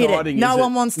wants as to hit it? exciting, No is it?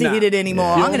 one wants to Nah. hit it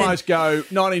anymore. You I'm gonna, almost go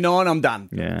 99, I'm done.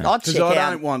 Yeah. I'll Because check I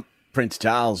out. don't want Prince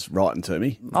Charles writing to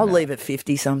me. I'll leave at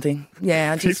 50 something.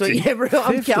 Yeah, I just 50? yeah,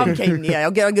 I'm keen. Yeah,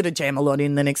 I'm going to jam a lot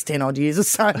in the next 10 odd years or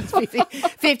so.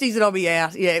 50s and I'll be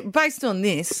out. Yeah, based on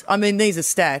this, I mean, these are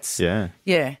stats. Yeah.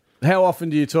 Yeah. How often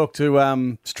do you talk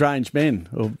to strange men?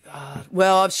 Or,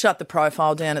 Well, I've shut the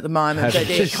profile down at the moment. Have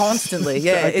They're you? constantly.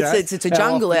 Yeah, Okay. it's a How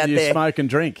jungle often out do you there smoke and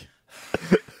drink?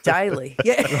 daily.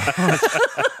 Yeah.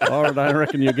 I don't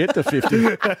reckon you'll get to 50.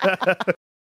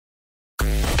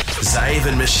 Zave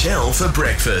and Michelle for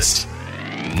breakfast.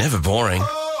 Never boring.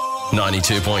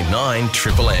 92.9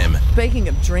 Triple M. Speaking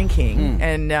of drinking,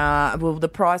 and well, the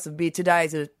price of beer today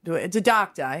is it's a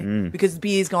dark day because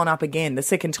beer's gone up again, the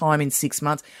second time in 6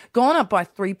 months, gone up by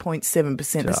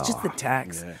 3.7%. That's just the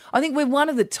tax. Yeah. I think we're one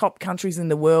of the top countries in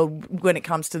the world when it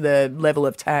comes to the level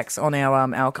of tax on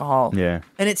our alcohol. Yeah.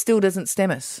 And it still doesn't stem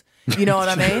us. You know what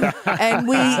I mean? And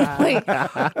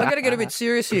I got to get a bit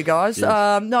serious here, guys.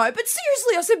 No, but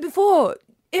seriously, I said before,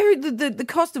 the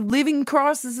cost of living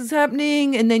crisis is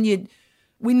happening, and then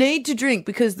we need to drink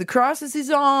because the crisis is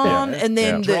on, and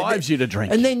then drives you to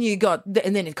drink, and then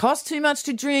and then it costs too much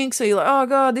to drink, so you're like, oh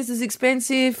god, this is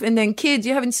expensive, and then kids,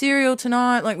 you're having cereal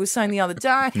tonight, like we were saying the other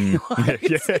day.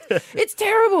 It's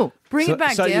terrible. Bring it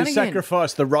back so down you again.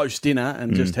 sacrifice the roast dinner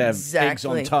and just have eggs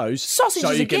on toast, sausages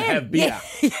so you again. can have beer.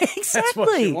 Yeah, exactly. That's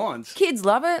what she wants. Kids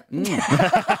love it. Kids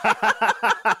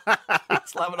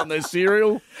love it on their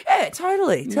cereal. Yeah,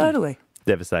 totally.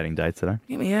 Devastating day today.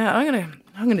 Get me out.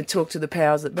 I'm gonna talk to the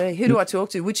powers that be. Who do I talk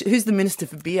to? Who's the minister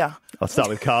for beer? I'll start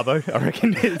with Carbo, I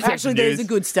reckon. Actually, there's a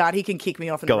good start. He can kick me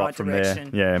off in Go the up right from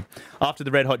direction. there. Yeah. After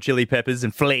the Red Hot Chili Peppers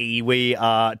and Flea, we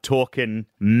are talking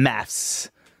maths.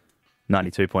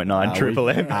 92.9 Triple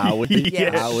M. Are we?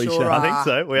 Yeah, Are we, sure Sean? I think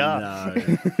so. We are. No.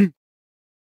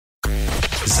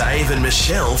 Zave and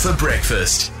Michelle for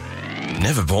breakfast.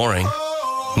 Never boring.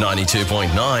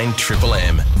 92.9 Triple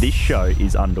M. This show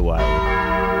is underway.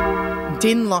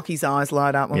 Didn't Lockie's eyes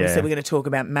light up when we Yeah. said we're going to talk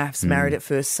about maths, Married at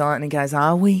First Sight, and he goes,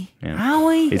 "Are we? Yeah. Are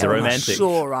we? He's a And we romantic.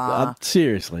 Sure are.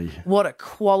 Seriously. What a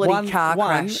quality car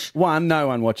crash. One, no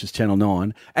one watches Channel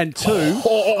 9. And two,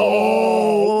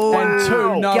 no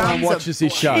Guns one watches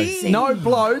this show. a-blazing. No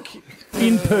bloke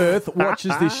in Perth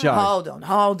watches this show.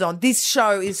 Hold on. This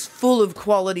show is full of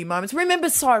quality moments. Remember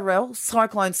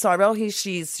Cyclone Cyrell? Here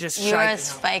she is just You're shaking.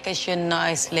 as fake as your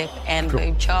nose, lip, and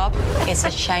boob job. It's a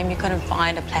shame you couldn't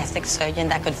find a plastic surgeon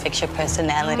that could fix your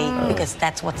personality because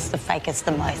that's what's the fakest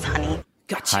the most, honey.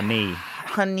 Gotcha. Honey.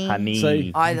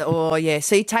 See?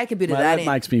 See, take a bit of Mate, that that in.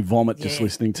 makes me vomit just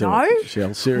listening to No? it,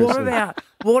 Michelle. Seriously.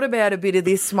 What about a bit of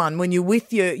this one when you're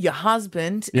with your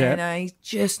husband Yeah. and he's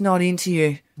just not into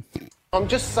you? I'm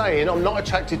just saying I'm not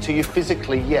attracted to you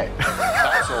physically yet.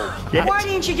 That's all. Why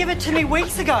didn't you give it to me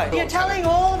weeks ago? You're telling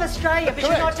all of Australia, but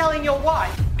you're not telling your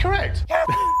wife. Correct. You're an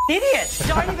idiot.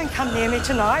 Don't even come near me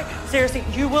tonight. Seriously,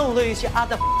 you will lose your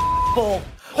other ball.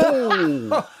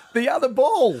 Oh, the other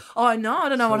ball. I know. I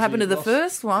don't know what happened to the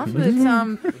first one,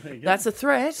 but that's a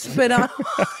threat. But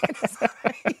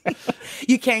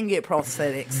you can get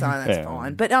prosthetics, so that's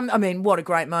fine. But I mean, what a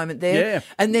great moment there. Yeah.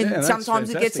 And then Yeah, that's sometimes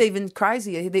it gets fantastic. even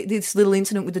crazier. This little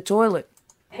incident with the toilet.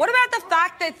 What about the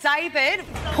fact that David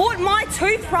put my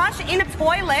toothbrush in a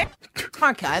toilet?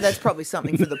 Okay, that's probably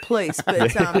something for the police.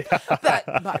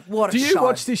 But what a Do you show.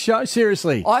 watch this show?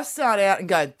 Seriously? I start out and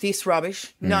go, this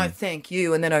rubbish. No, thank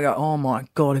you. And then I go, oh, my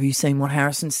God, have you seen what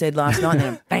Harrison said last night? And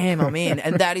then, bam, I'm in.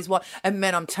 And that is what... And,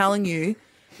 man, I'm telling you,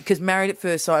 because Married at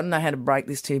First Sight, I don't know how to break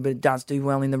this to you, but it does do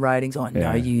well in the ratings. I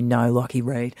know you know Lockie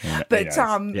Reed. But it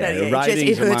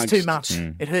hurts too much.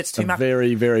 It hurts too a much.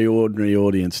 very, very ordinary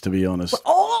audience, to be honest.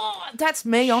 Oh, that's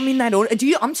me. I'm in that audience.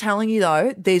 I'm telling you,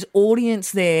 though, there's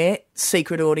audience there,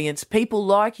 secret audience. People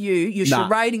like you, you're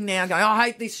charading now, going, I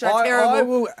hate this show, terrible. I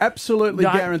will absolutely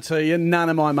guarantee you none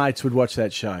of my mates would watch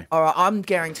that show. All right, I'm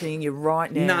guaranteeing you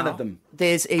right now. None of them.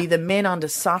 There's either men under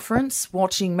sufferance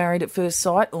watching Married at First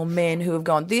Sight or men who have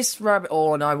gone, this rubbish.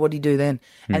 Oh, no, what do you do then?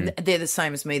 And they're the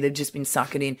same as me. They've just been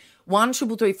suckered in.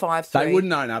 1-333-533. They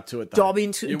wouldn't own up to it, though. Dob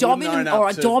in, your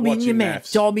man.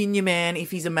 Dob in your man if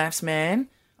he's a maths man.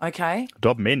 Okay.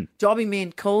 Dob him in. Job him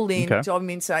in, called in, Okay. job him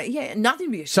in, say, yeah, nothing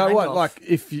to be ashamed So what? of. Like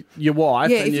if your wife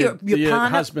Yeah, and if your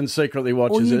partner- husband secretly or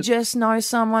watches you it. just know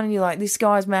someone and you're like, this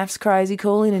guy's maths crazy,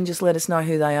 call in and just let us know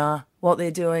who they are, what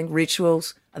they're doing,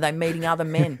 rituals. Are they meeting other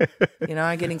men? You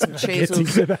know, getting some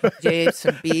chisels, yeah,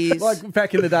 some beers. Like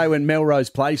back in the day when Melrose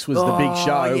Place was the big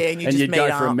show, yeah, and you'd just you'd go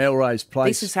meet for a up. Melrose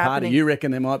Place This is party. happening. You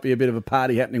reckon there might be a bit of a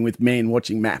party happening with men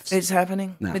watching maths? It's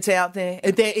happening. No. It's out there.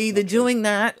 They're either doing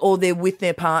that or they're with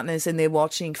their partners and they're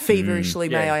watching feverishly,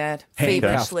 may I add. Handcuffed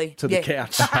Feverishly. to the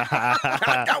couch.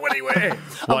 Can't go anywhere.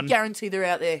 I guarantee they're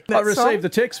out there. I received a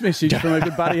text message from a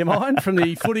good buddy of mine from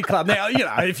the footy club. Now, you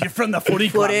know, if you're from the footy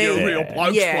club, you're a real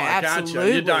bloke, Yeah, aren't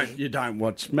absolutely. you? You don't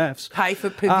watch maths. Pay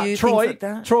for per-view, Troy, things like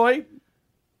that. Troy,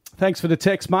 thanks for the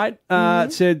text, mate.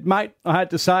 It said, mate, I hate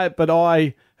to say it, but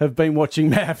I have been watching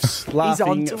maths. Laughing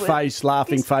onto it. face,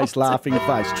 laughing face, laughing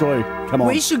face. Troy, come on.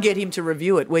 We should get him to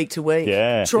review it week to week.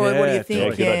 Yeah. Troy, what do Yeah, you think?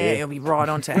 Troy, good idea. He'll be right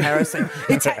on to Harrison.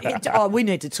 We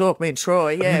need to talk, me and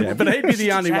Troy. Yeah, But he'd be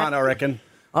the only one, I reckon.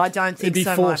 I don't think He'd be so,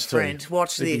 my forced to. friend.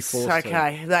 Watch He'd be this. forced to.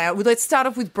 Okay. Well, let's start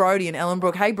off with Brody and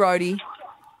Ellenbrook. Hey, Brody.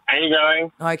 How you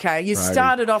going? Okay. You Brody.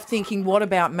 started off thinking, what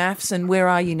about maths, and where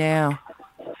are you now?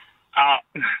 I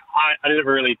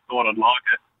never really thought I'd like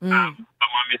it, but my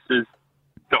missus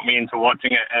got me into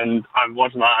watching it, and I've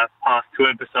watched the past 2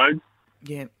 episodes.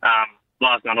 Yeah.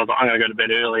 Last night I was like, I'm going to go to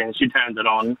bed early, and she turns it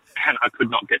on, and I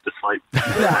could not get to sleep.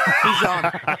 He's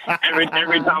on.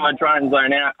 Every time I try and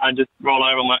zone out, I just roll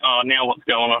over. I'm like, oh, now what's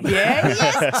going on? Yeah,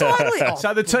 yes, totally. Oh,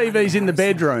 So the TV's in the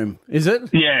bedroom, is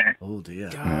it? Yeah. Oh, dear.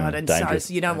 God, and dangerous.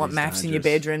 so you don't want maths in your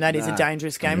dangerous. bedroom. That is a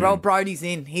dangerous game. Roll Brody's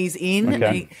in. He's in.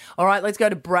 Okay. All right, let's go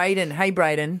to Braden. Hey,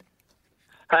 Braden.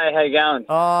 Hey, how you going?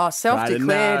 Oh, self-declared.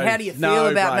 Braden, no. How do you feel No,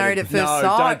 about Braden. Married at First No,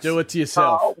 Sight? don't do it to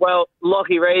yourself. Oh, well,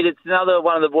 Lockie Reid, it's another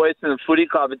one of the boys from the footy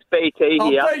club. It's BT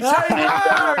here. BT,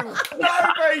 no,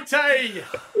 BT.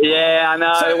 Yeah, I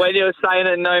know. When you were saying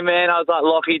it, no, man, I was like,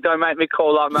 Lockie, don't make me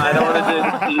call up, mate. I want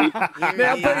to do this to you.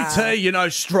 Now, BT, you know,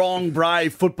 strong,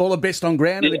 brave footballer, best on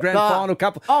ground in the grand But- final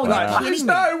couple. Oh, you're There's kidding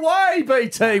no way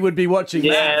BT would be watching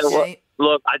Yeah, that.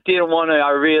 look, I didn't want to.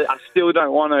 I still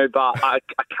don't want to, but I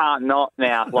can't not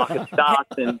now. Like, it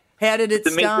starts and How did it the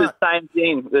miss start? the same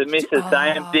thing. The miss the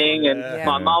same thing, and yeah.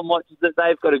 my mum watches it.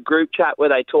 They've got a group chat where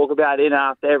they talk about it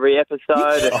after every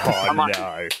episode. And I'm like,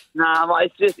 no. I'm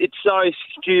like, it's so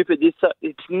stupid.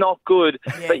 It's not good,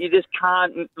 but you just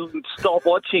can't stop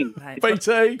watching.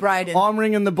 BT, Braden. I'm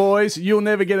ringing the boys. You'll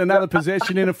never get another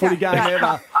possession in a footy game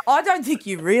ever. I don't think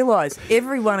you realise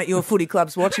everyone at your footy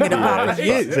club's watching it apart from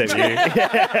you. Except you.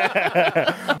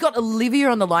 Got Olivia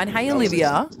on the line. Hey,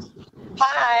 Olivia.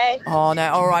 Hi. Oh,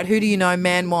 no. All right. Who do you know,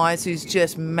 man-wise, who's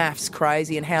just maths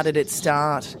crazy, and how did it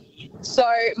start? So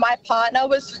my partner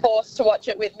was forced to watch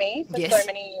it with me for Yes. so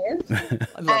many years.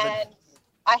 I love it. And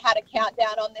I had a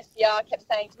countdown on this year. I kept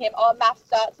saying to him, maths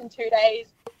starts in 2 days.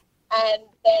 And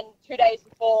then 2 days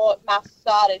before maths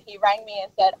started, he rang me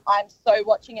and said, I'm so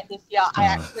watching it this year. I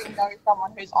actually know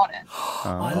someone who's on it.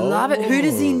 I love it. Who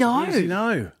does he know? Who does he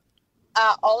know?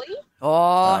 Ollie.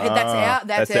 Oh, that's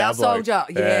that's our our bloke. soldier.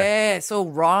 Yeah. Yes, all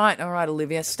right,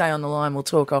 Olivia, stay on the line. We'll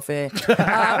talk off air.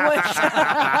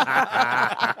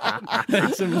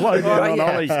 Some bloke out on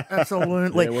yeah, Ollie.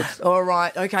 absolutely. All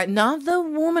right, okay. Another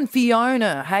woman,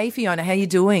 Fiona. Hey, Fiona, how you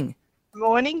doing?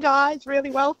 Morning, guys.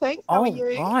 Really well, thanks. How are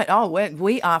you? Right. Oh,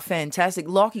 we are fantastic.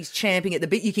 Lockie's champing at the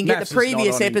bit. You can get Maths the is not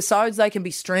previous on him. episodes. They can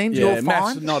be streamed. Yeah, You're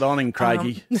Matt's fine. not on him,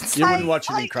 Craigie. You wouldn't watch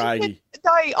it in Craigie.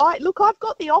 No, I've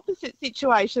got the opposite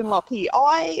situation, Lockie.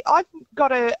 I've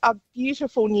got a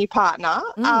beautiful new partner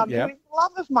Yep. who is the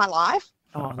love of my life.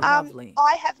 Oh, lovely.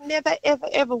 I have never, ever,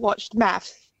 ever watched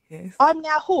maths. Yes. I'm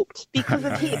now hooked because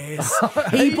of him.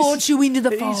 He brought you into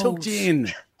the fold. He's hooked in.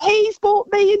 He's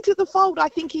brought me into the fold. I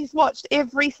think he's watched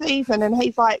every season and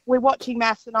he's like, we're watching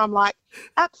maths, and I'm like,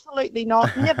 absolutely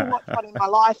not. Never watched one in my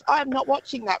life. I am not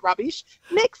watching that rubbish.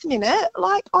 Next minute,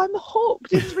 like, I'm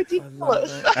hooked. It's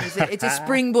ridiculous. It's a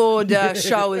springboard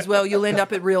show as well. You'll end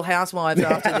up at Real Housewives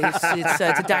after this.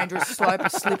 It's a dangerous slope, a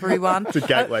slippery one. It's a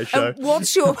gateway show.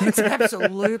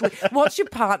 Absolutely. What's your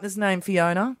partner's name,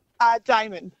 Fiona?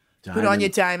 Damon. Good on you,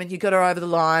 Damon. You got her over the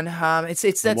line. That's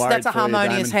worried a for you,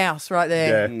 harmonious Damon. house right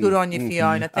there. Yeah. Good on you,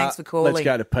 Fiona. Thanks for calling. Let's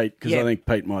go to Pete, because Yeah. I think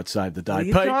Pete might save the day. What do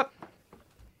you Pete. got?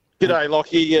 G'day,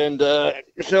 Lockie and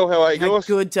Michelle. How are you guys?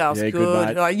 Good, Dales. Yeah, good, good.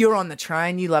 mate. Oh, you're on the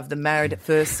train. You love the Married at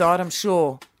First Sight, I'm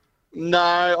sure.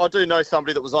 No, I do know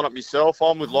somebody that was on it myself.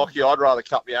 I'm with Lockie. I'd rather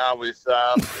cut my arm with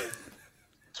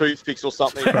toothpicks or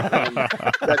something.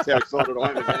 That's how excited I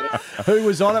am about it. Who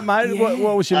was on it, mate? Yeah.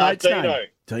 What was your mate's Dino. name?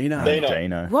 Dino.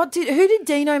 Dino. Who did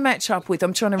Dino match up with?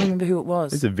 I'm trying to remember who it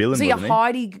was. He's a villain, Was he a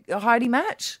wasn't he? Heidi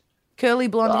match? Curly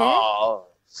blonde hair? Oh,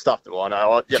 stuff do I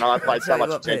know. I paid so much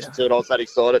attention to it. I was that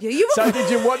excited. Yeah, So did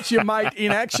you watch your mate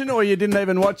in action, or you didn't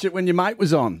even watch it when your mate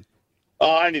was on?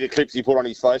 Oh, only the clips he put on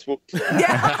his Facebook.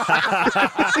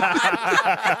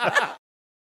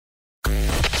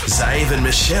 Zave and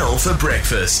Michelle for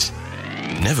breakfast.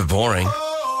 Never boring.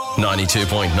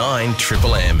 92.9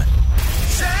 Triple M.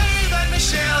 Zave and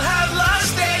Michelle have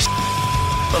lost their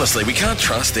Honestly, we can't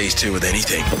trust these two with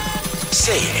anything.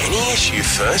 See any issue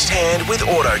firsthand with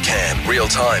AutoCam.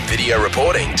 Real-time video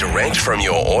reporting direct from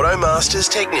your AutoMasters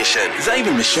technician. Zave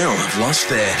and Michelle have lost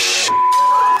their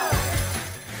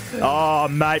Oh,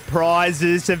 mate,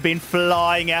 prizes have been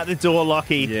flying out the door,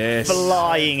 Lockie. Yes.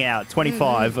 Flying out.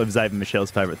 25 of Zave and Michelle's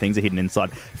favourite things are hidden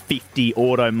inside 50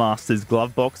 AutoMasters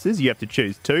glove boxes. You have to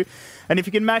choose 2. And if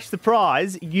you can match the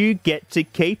prize, you get to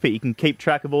keep it. You can keep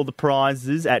track of all the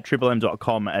prizes at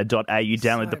triplem.com.au.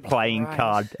 Download the playing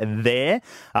card there.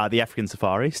 The African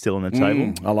Safari still on the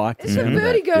table. I like Has the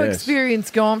Vertigo experience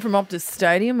gone from Optus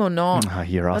Stadium or not?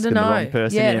 You're I asking don't the know. wrong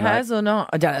person. Yeah, it here, mate. has or not.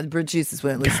 I don't know. The producers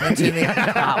weren't listening to me.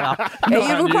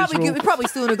 We're probably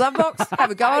still in a glove box.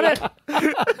 Have a go at it.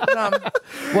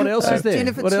 What else is there?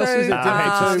 Dinner for What else is two. there?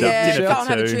 Dinner for two. Yeah, Michelle? go and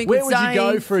have a drink Where with would you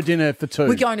go Zane. for a dinner for 2?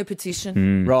 We're going to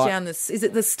petition Right. down this. Is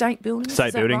it the State Buildings? State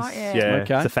Is that Buildings. right? Yeah.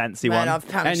 Okay. It's a fancy Man, one. I've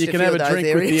punched And you a can few have of a those drink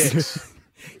with the areas. ex.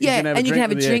 Yeah, and you can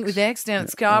have a with the drink ex. with X down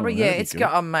at Scarborough. Oh, Yeah, that'd be it's good.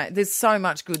 got. Oh, mate, there's so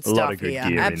much good stuff lot of good here. gear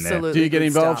in there. Absolutely. Do you get good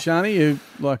involved, stuff. Shani? You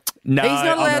No, He's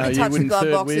not allowed no, to you touch the wouldn't glove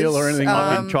third boxes. wheel or anything like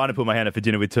I've been trying to put my hand up for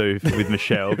dinner with 2 with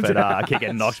Michelle, but I keep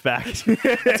getting knocked back. I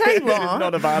tell you what,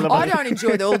 Not available. I don't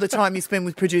enjoy all the time you spend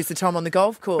with producer Tom on the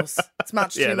golf course. It's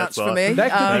much too much that's for right. me.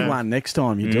 That could be one next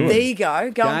time you do it. There you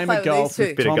go. Go and Game play of with golf these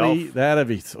two. Bit of Tommy, golf. that'd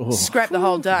be... Oh. Scrap the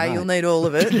whole day. You'll need all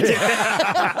of it.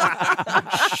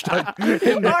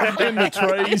 in the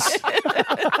trees.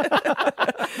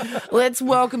 Let's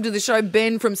welcome to the show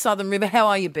Ben from Southern River. How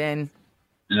are you, Ben?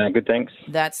 Good, thanks.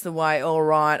 That's the way. All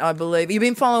right, I believe. You've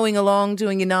been following along,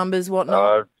 doing your numbers,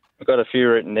 whatnot? I've got a few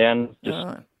written down.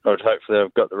 Hopefully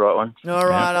I've got the right one. All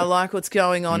right, I like what's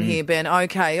going on here, Ben.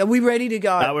 Okay, are we ready to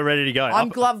go? We're ready to go. I'm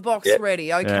glove box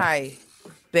ready. Okay,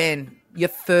 Ben, your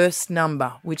first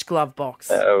number. Which glove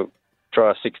box?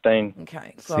 Try 16.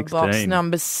 Okay, glove box 16.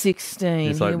 number 16.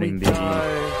 Just Here we opening the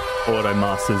go.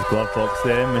 AutoMasters glove box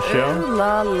there, Michelle. Ooh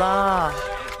la la.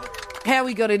 How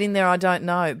we got it in there, I don't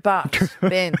know. But,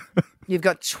 Ben, you've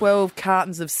got 12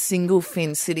 cartons of single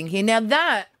fin sitting here. Now,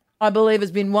 that, I believe,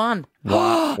 has been won.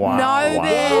 Wow. No,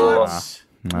 Ben.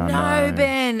 No,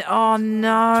 Ben. Oh,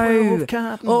 no. 12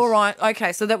 cartons. All right.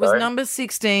 Okay, so that was number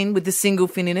 16 with the single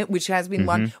fin in it, which has been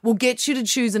won. We'll get you to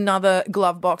choose another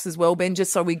glove box as well, Ben,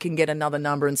 just so we can get another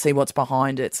number and see what's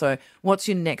behind it. So what's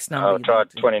your next number? I'll try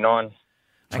 29.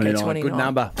 Okay, 29. Good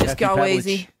number. Just Kathy go Pavlich.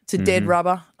 easy. It's a dead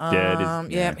rubber. Yeah, it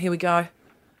is. Yeah, here we go.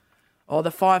 Oh, the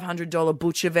 $500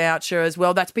 butcher voucher as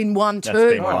well. That's been won too.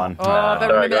 That's been won. Oh, but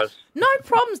Sorry, remember, guys. no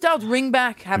problems, Dales. Ring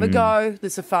back. Have a go. The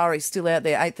Safari's still out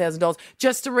there, $8,000.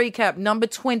 Just to recap, number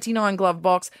 29 glove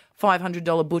box,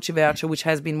 $500 butcher voucher, which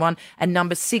has been won. And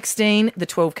number 16, the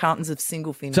 12 cartons of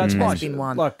single fin, So which it's has been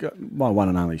won. like my one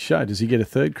and only show. Does he get a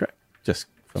third crack? Just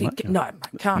from that? No, mate,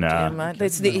 can't No. do,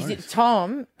 mate.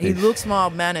 Tom, he looks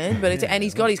mild-mannered, but and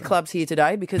he's got his clubs here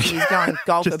today because he's going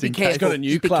golfer. Just Be in case. careful. He's got a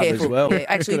new Be club as careful. well. Yeah,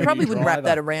 actually, He's he got a probably new wouldn't wrap driver.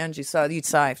 that around you, so you'd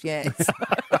safe. Yeah.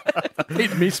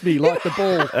 It missed me like the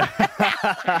ball.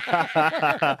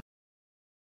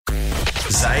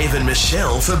 Zave and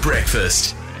Michelle for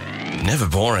breakfast. Never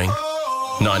boring.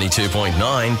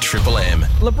 92.9 Triple M.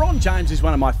 LeBron James is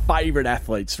one of my favourite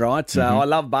athletes, right? I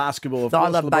love basketball. Of I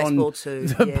course. love LeBron, baseball too,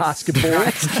 The yes. basketball.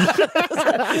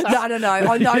 No.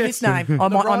 I know this name.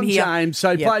 I'm LeBron here. James,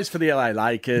 so he Yep. plays for the LA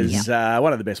Lakers,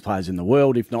 one of the best players in the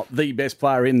world, if not the best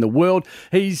player in the world.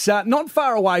 He's not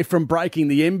far away from breaking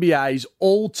the NBA's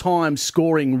all-time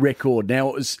scoring record.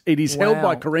 Now, it is held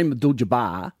by Kareem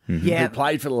Abdul-Jabbar, who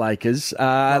played for the Lakers.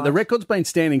 The record's been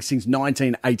standing since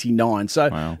 1989,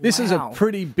 so this is a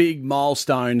pretty big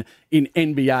milestone in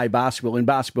NBA basketball, in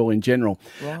basketball in general.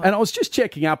 Right. And I was just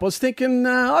checking up. I was thinking,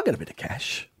 I got a bit of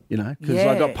cash. You know, because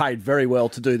I got paid very well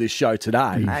to do this show today.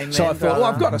 Amen, So I thought, well,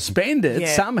 I've got to spend it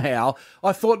somehow.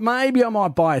 I thought maybe I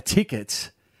might buy a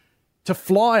ticket to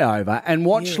fly over and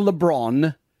watch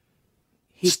LeBron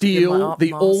steal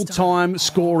the all-time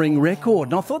scoring record.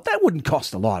 And I thought that wouldn't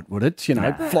cost a lot, would it? You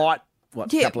know, flight,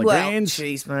 couple of grand.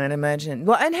 Jeez, man, imagine.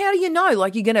 Well, and how do you know?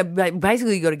 Like, you're going to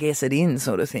basically you got to guess it in,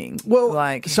 sort of thing. Well,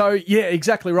 like, so yeah,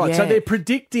 exactly right. Yeah. So they're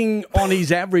predicting on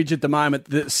his average at the moment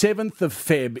that 7th of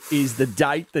Feb is the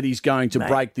date that he's going to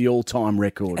break the all-time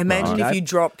record. Imagine if you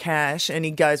drop cash and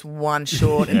he goes one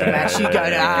short in the match, you go,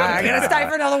 I'm going to stay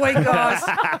for another week, guys.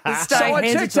 So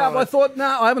I checked up. I thought,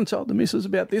 no, I haven't told the missus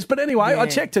about this. But anyway, I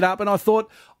checked it up and I thought,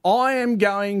 I am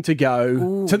going to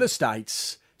go to the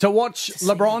States to watch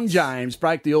LeBron James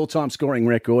break the all-time scoring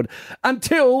record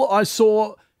until I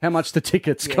saw how much the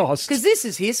tickets cost. Because this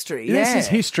is history. This is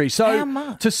history.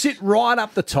 So to sit right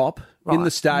up the top in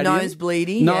the stadium,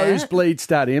 nosebleedy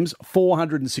stadiums,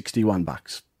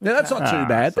 $461. Now, that's not too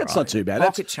bad. That's not too bad.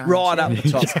 Pocket That's change, right up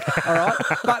the top. All right?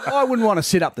 But I wouldn't want to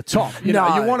sit up the top. You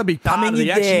know, you want to be part of the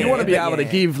you're action. there, You want to be but able to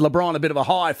give LeBron a bit of a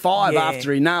high five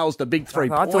after he nails the big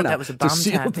three-pointer. I thought that was a bum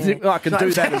tap. I can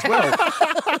do that as well.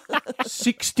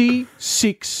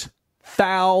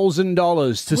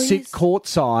 $66,000 to sit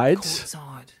courtside.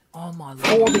 Oh, my Lord.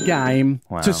 For the game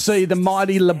to see the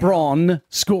mighty LeBron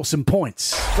score some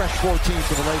points. Fresh 14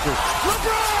 for the Lakers.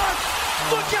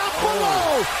 LeBron! Look out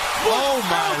below! Oh,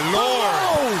 my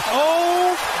Lord!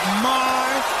 Oh,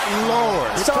 my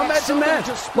Lord! So imagine that.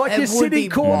 Like, you're sitting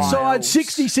courtside,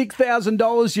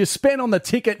 $66,000 you spent on the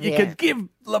ticket. You could give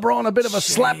LeBron a bit of a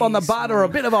slap on the butt or a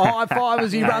bit of a high five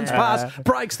as he runs past,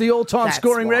 breaks the all-time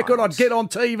scoring record. I'd get on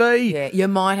TV. Yeah, you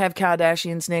might have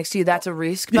Kardashians next year. That's a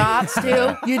risk, but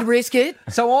still, you'd risk it.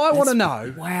 So I want to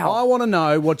know. Wow. I want to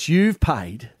know what you've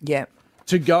paid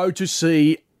to go to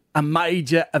see a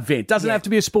major event. Doesn't have to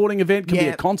be a sporting event. Can be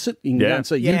a concert. You can go and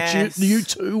see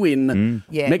U2 in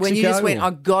Mexico. When you just went,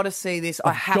 I've got to see this.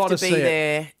 I have to be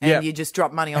there. And you just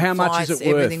drop money on How flights, much is it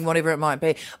everything, worth? whatever it might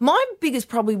be. My biggest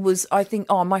probably was, I think,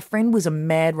 my friend was a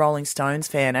mad Rolling Stones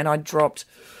fan and I dropped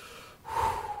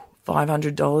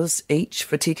 $500 each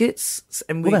for tickets.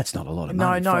 And that's not a lot of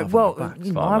money. No. Well,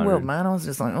 in my world, man, I was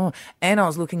just like, oh. And I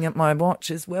was looking at my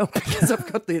watch as well because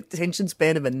I've got the attention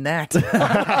span of a gnat.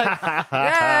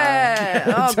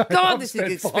 Oh, God, this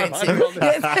is expensive.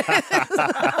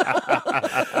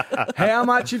 How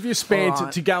much have you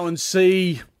spent to go and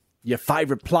see your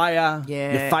favourite player,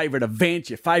 your favourite event,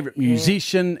 your favourite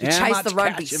musician? To How chase much the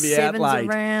rugby cash have you sevens outlaid?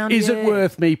 around, Is it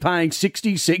worth me paying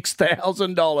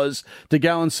 $66,000 to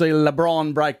go and see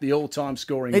LeBron break the all-time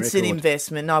scoring record? It's an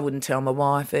investment. I wouldn't tell my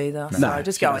wife either. So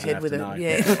just go ahead with it.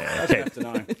 Have to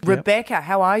know. Rebecca,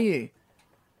 how are you?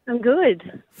 I'm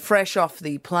good. Fresh off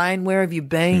the plane. Where have you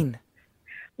been?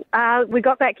 We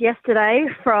got back yesterday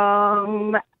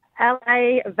from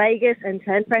LA, Vegas, and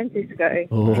San Francisco.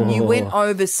 And you went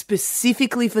over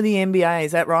specifically for the NBA,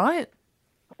 is that right?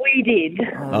 We did.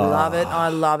 I love it. I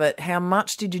love it. How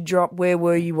much did you drop? Where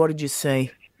were you? What did you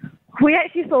see? We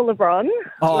actually saw LeBron.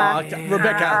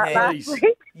 Rebecca, please. Last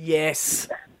week. Yes.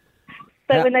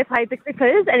 So when they played the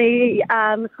Clippers and he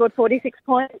scored 46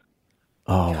 points.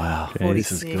 Oh, wow.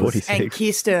 46. And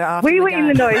kissed her after We the were game. in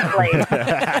the nosebleed.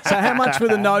 So how much were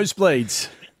the nosebleeds?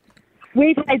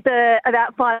 We paid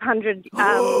about $500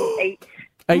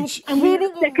 each. And we were the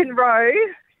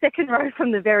second row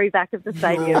from the very back of the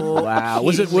stadium. Wow.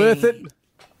 Was it worth it?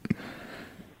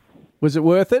 Was it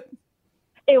worth it?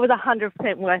 It was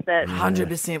 100% worth it.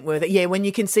 100% worth it. Yeah, when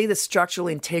you can see the structural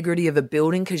integrity of a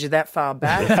building because you're that far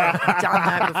back. I've done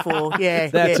that before. Yeah.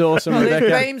 That's awesome, Rebecca.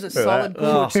 The beams are solid.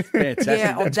 Oh, Good. fantastic.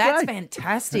 Yeah, that's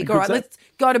fantastic. All right, let's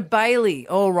go to Bailey.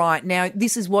 All right, now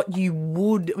this is what you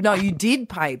you did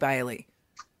pay Bailey.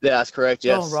 Yeah, that's correct,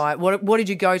 yes. All right, what did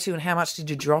you go to and how much did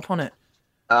you drop on it?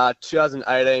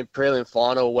 2018 prelim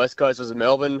final, West Coast was in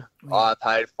Melbourne. I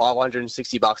paid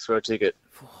 $560 for a ticket.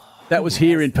 That was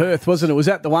here in Perth, wasn't it? Was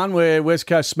that the one where West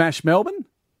Coast smashed Melbourne?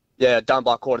 Yeah, done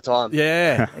by quarter time.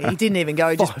 Yeah. He didn't even go,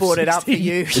 he just brought it up for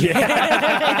you.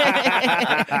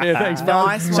 Yeah, thanks,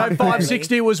 nice So one,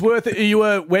 $560 was worth it. Are you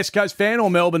a West Coast fan or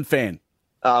Melbourne fan?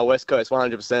 West Coast,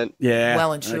 100%. Yeah.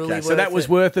 Well and truly worth So that was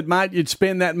it. worth it, mate. You'd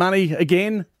spend that money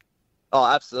again? Oh,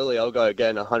 absolutely. I'll go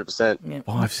again, 100%. Yeah.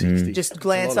 $560. Just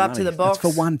glance up to the box.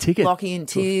 That's for one ticket. Lockie in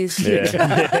tears.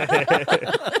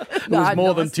 It was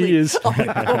more than tears. All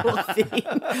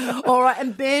right,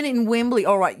 and Ben in Wembley.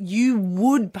 All right, you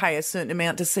would pay a certain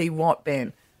amount to see what,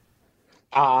 Ben?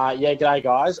 Yeah, g'day,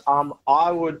 guys.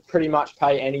 I would pretty much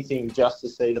pay anything just to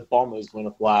see the Bombers win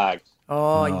a flag.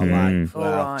 Oh, yeah. Mate. All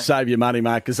Well, right. save your money,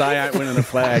 mate, because they ain't winning a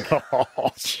flag.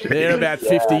 They're about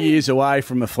 50 years away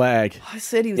from a flag. I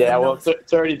said he was Yeah, the well, nuts.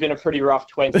 it's already been a pretty rough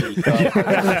 20. So.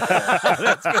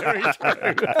 That's very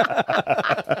true.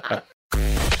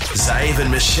 Zave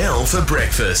and Michelle for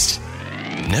breakfast.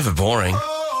 Never boring.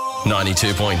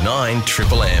 92.9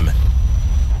 Triple M.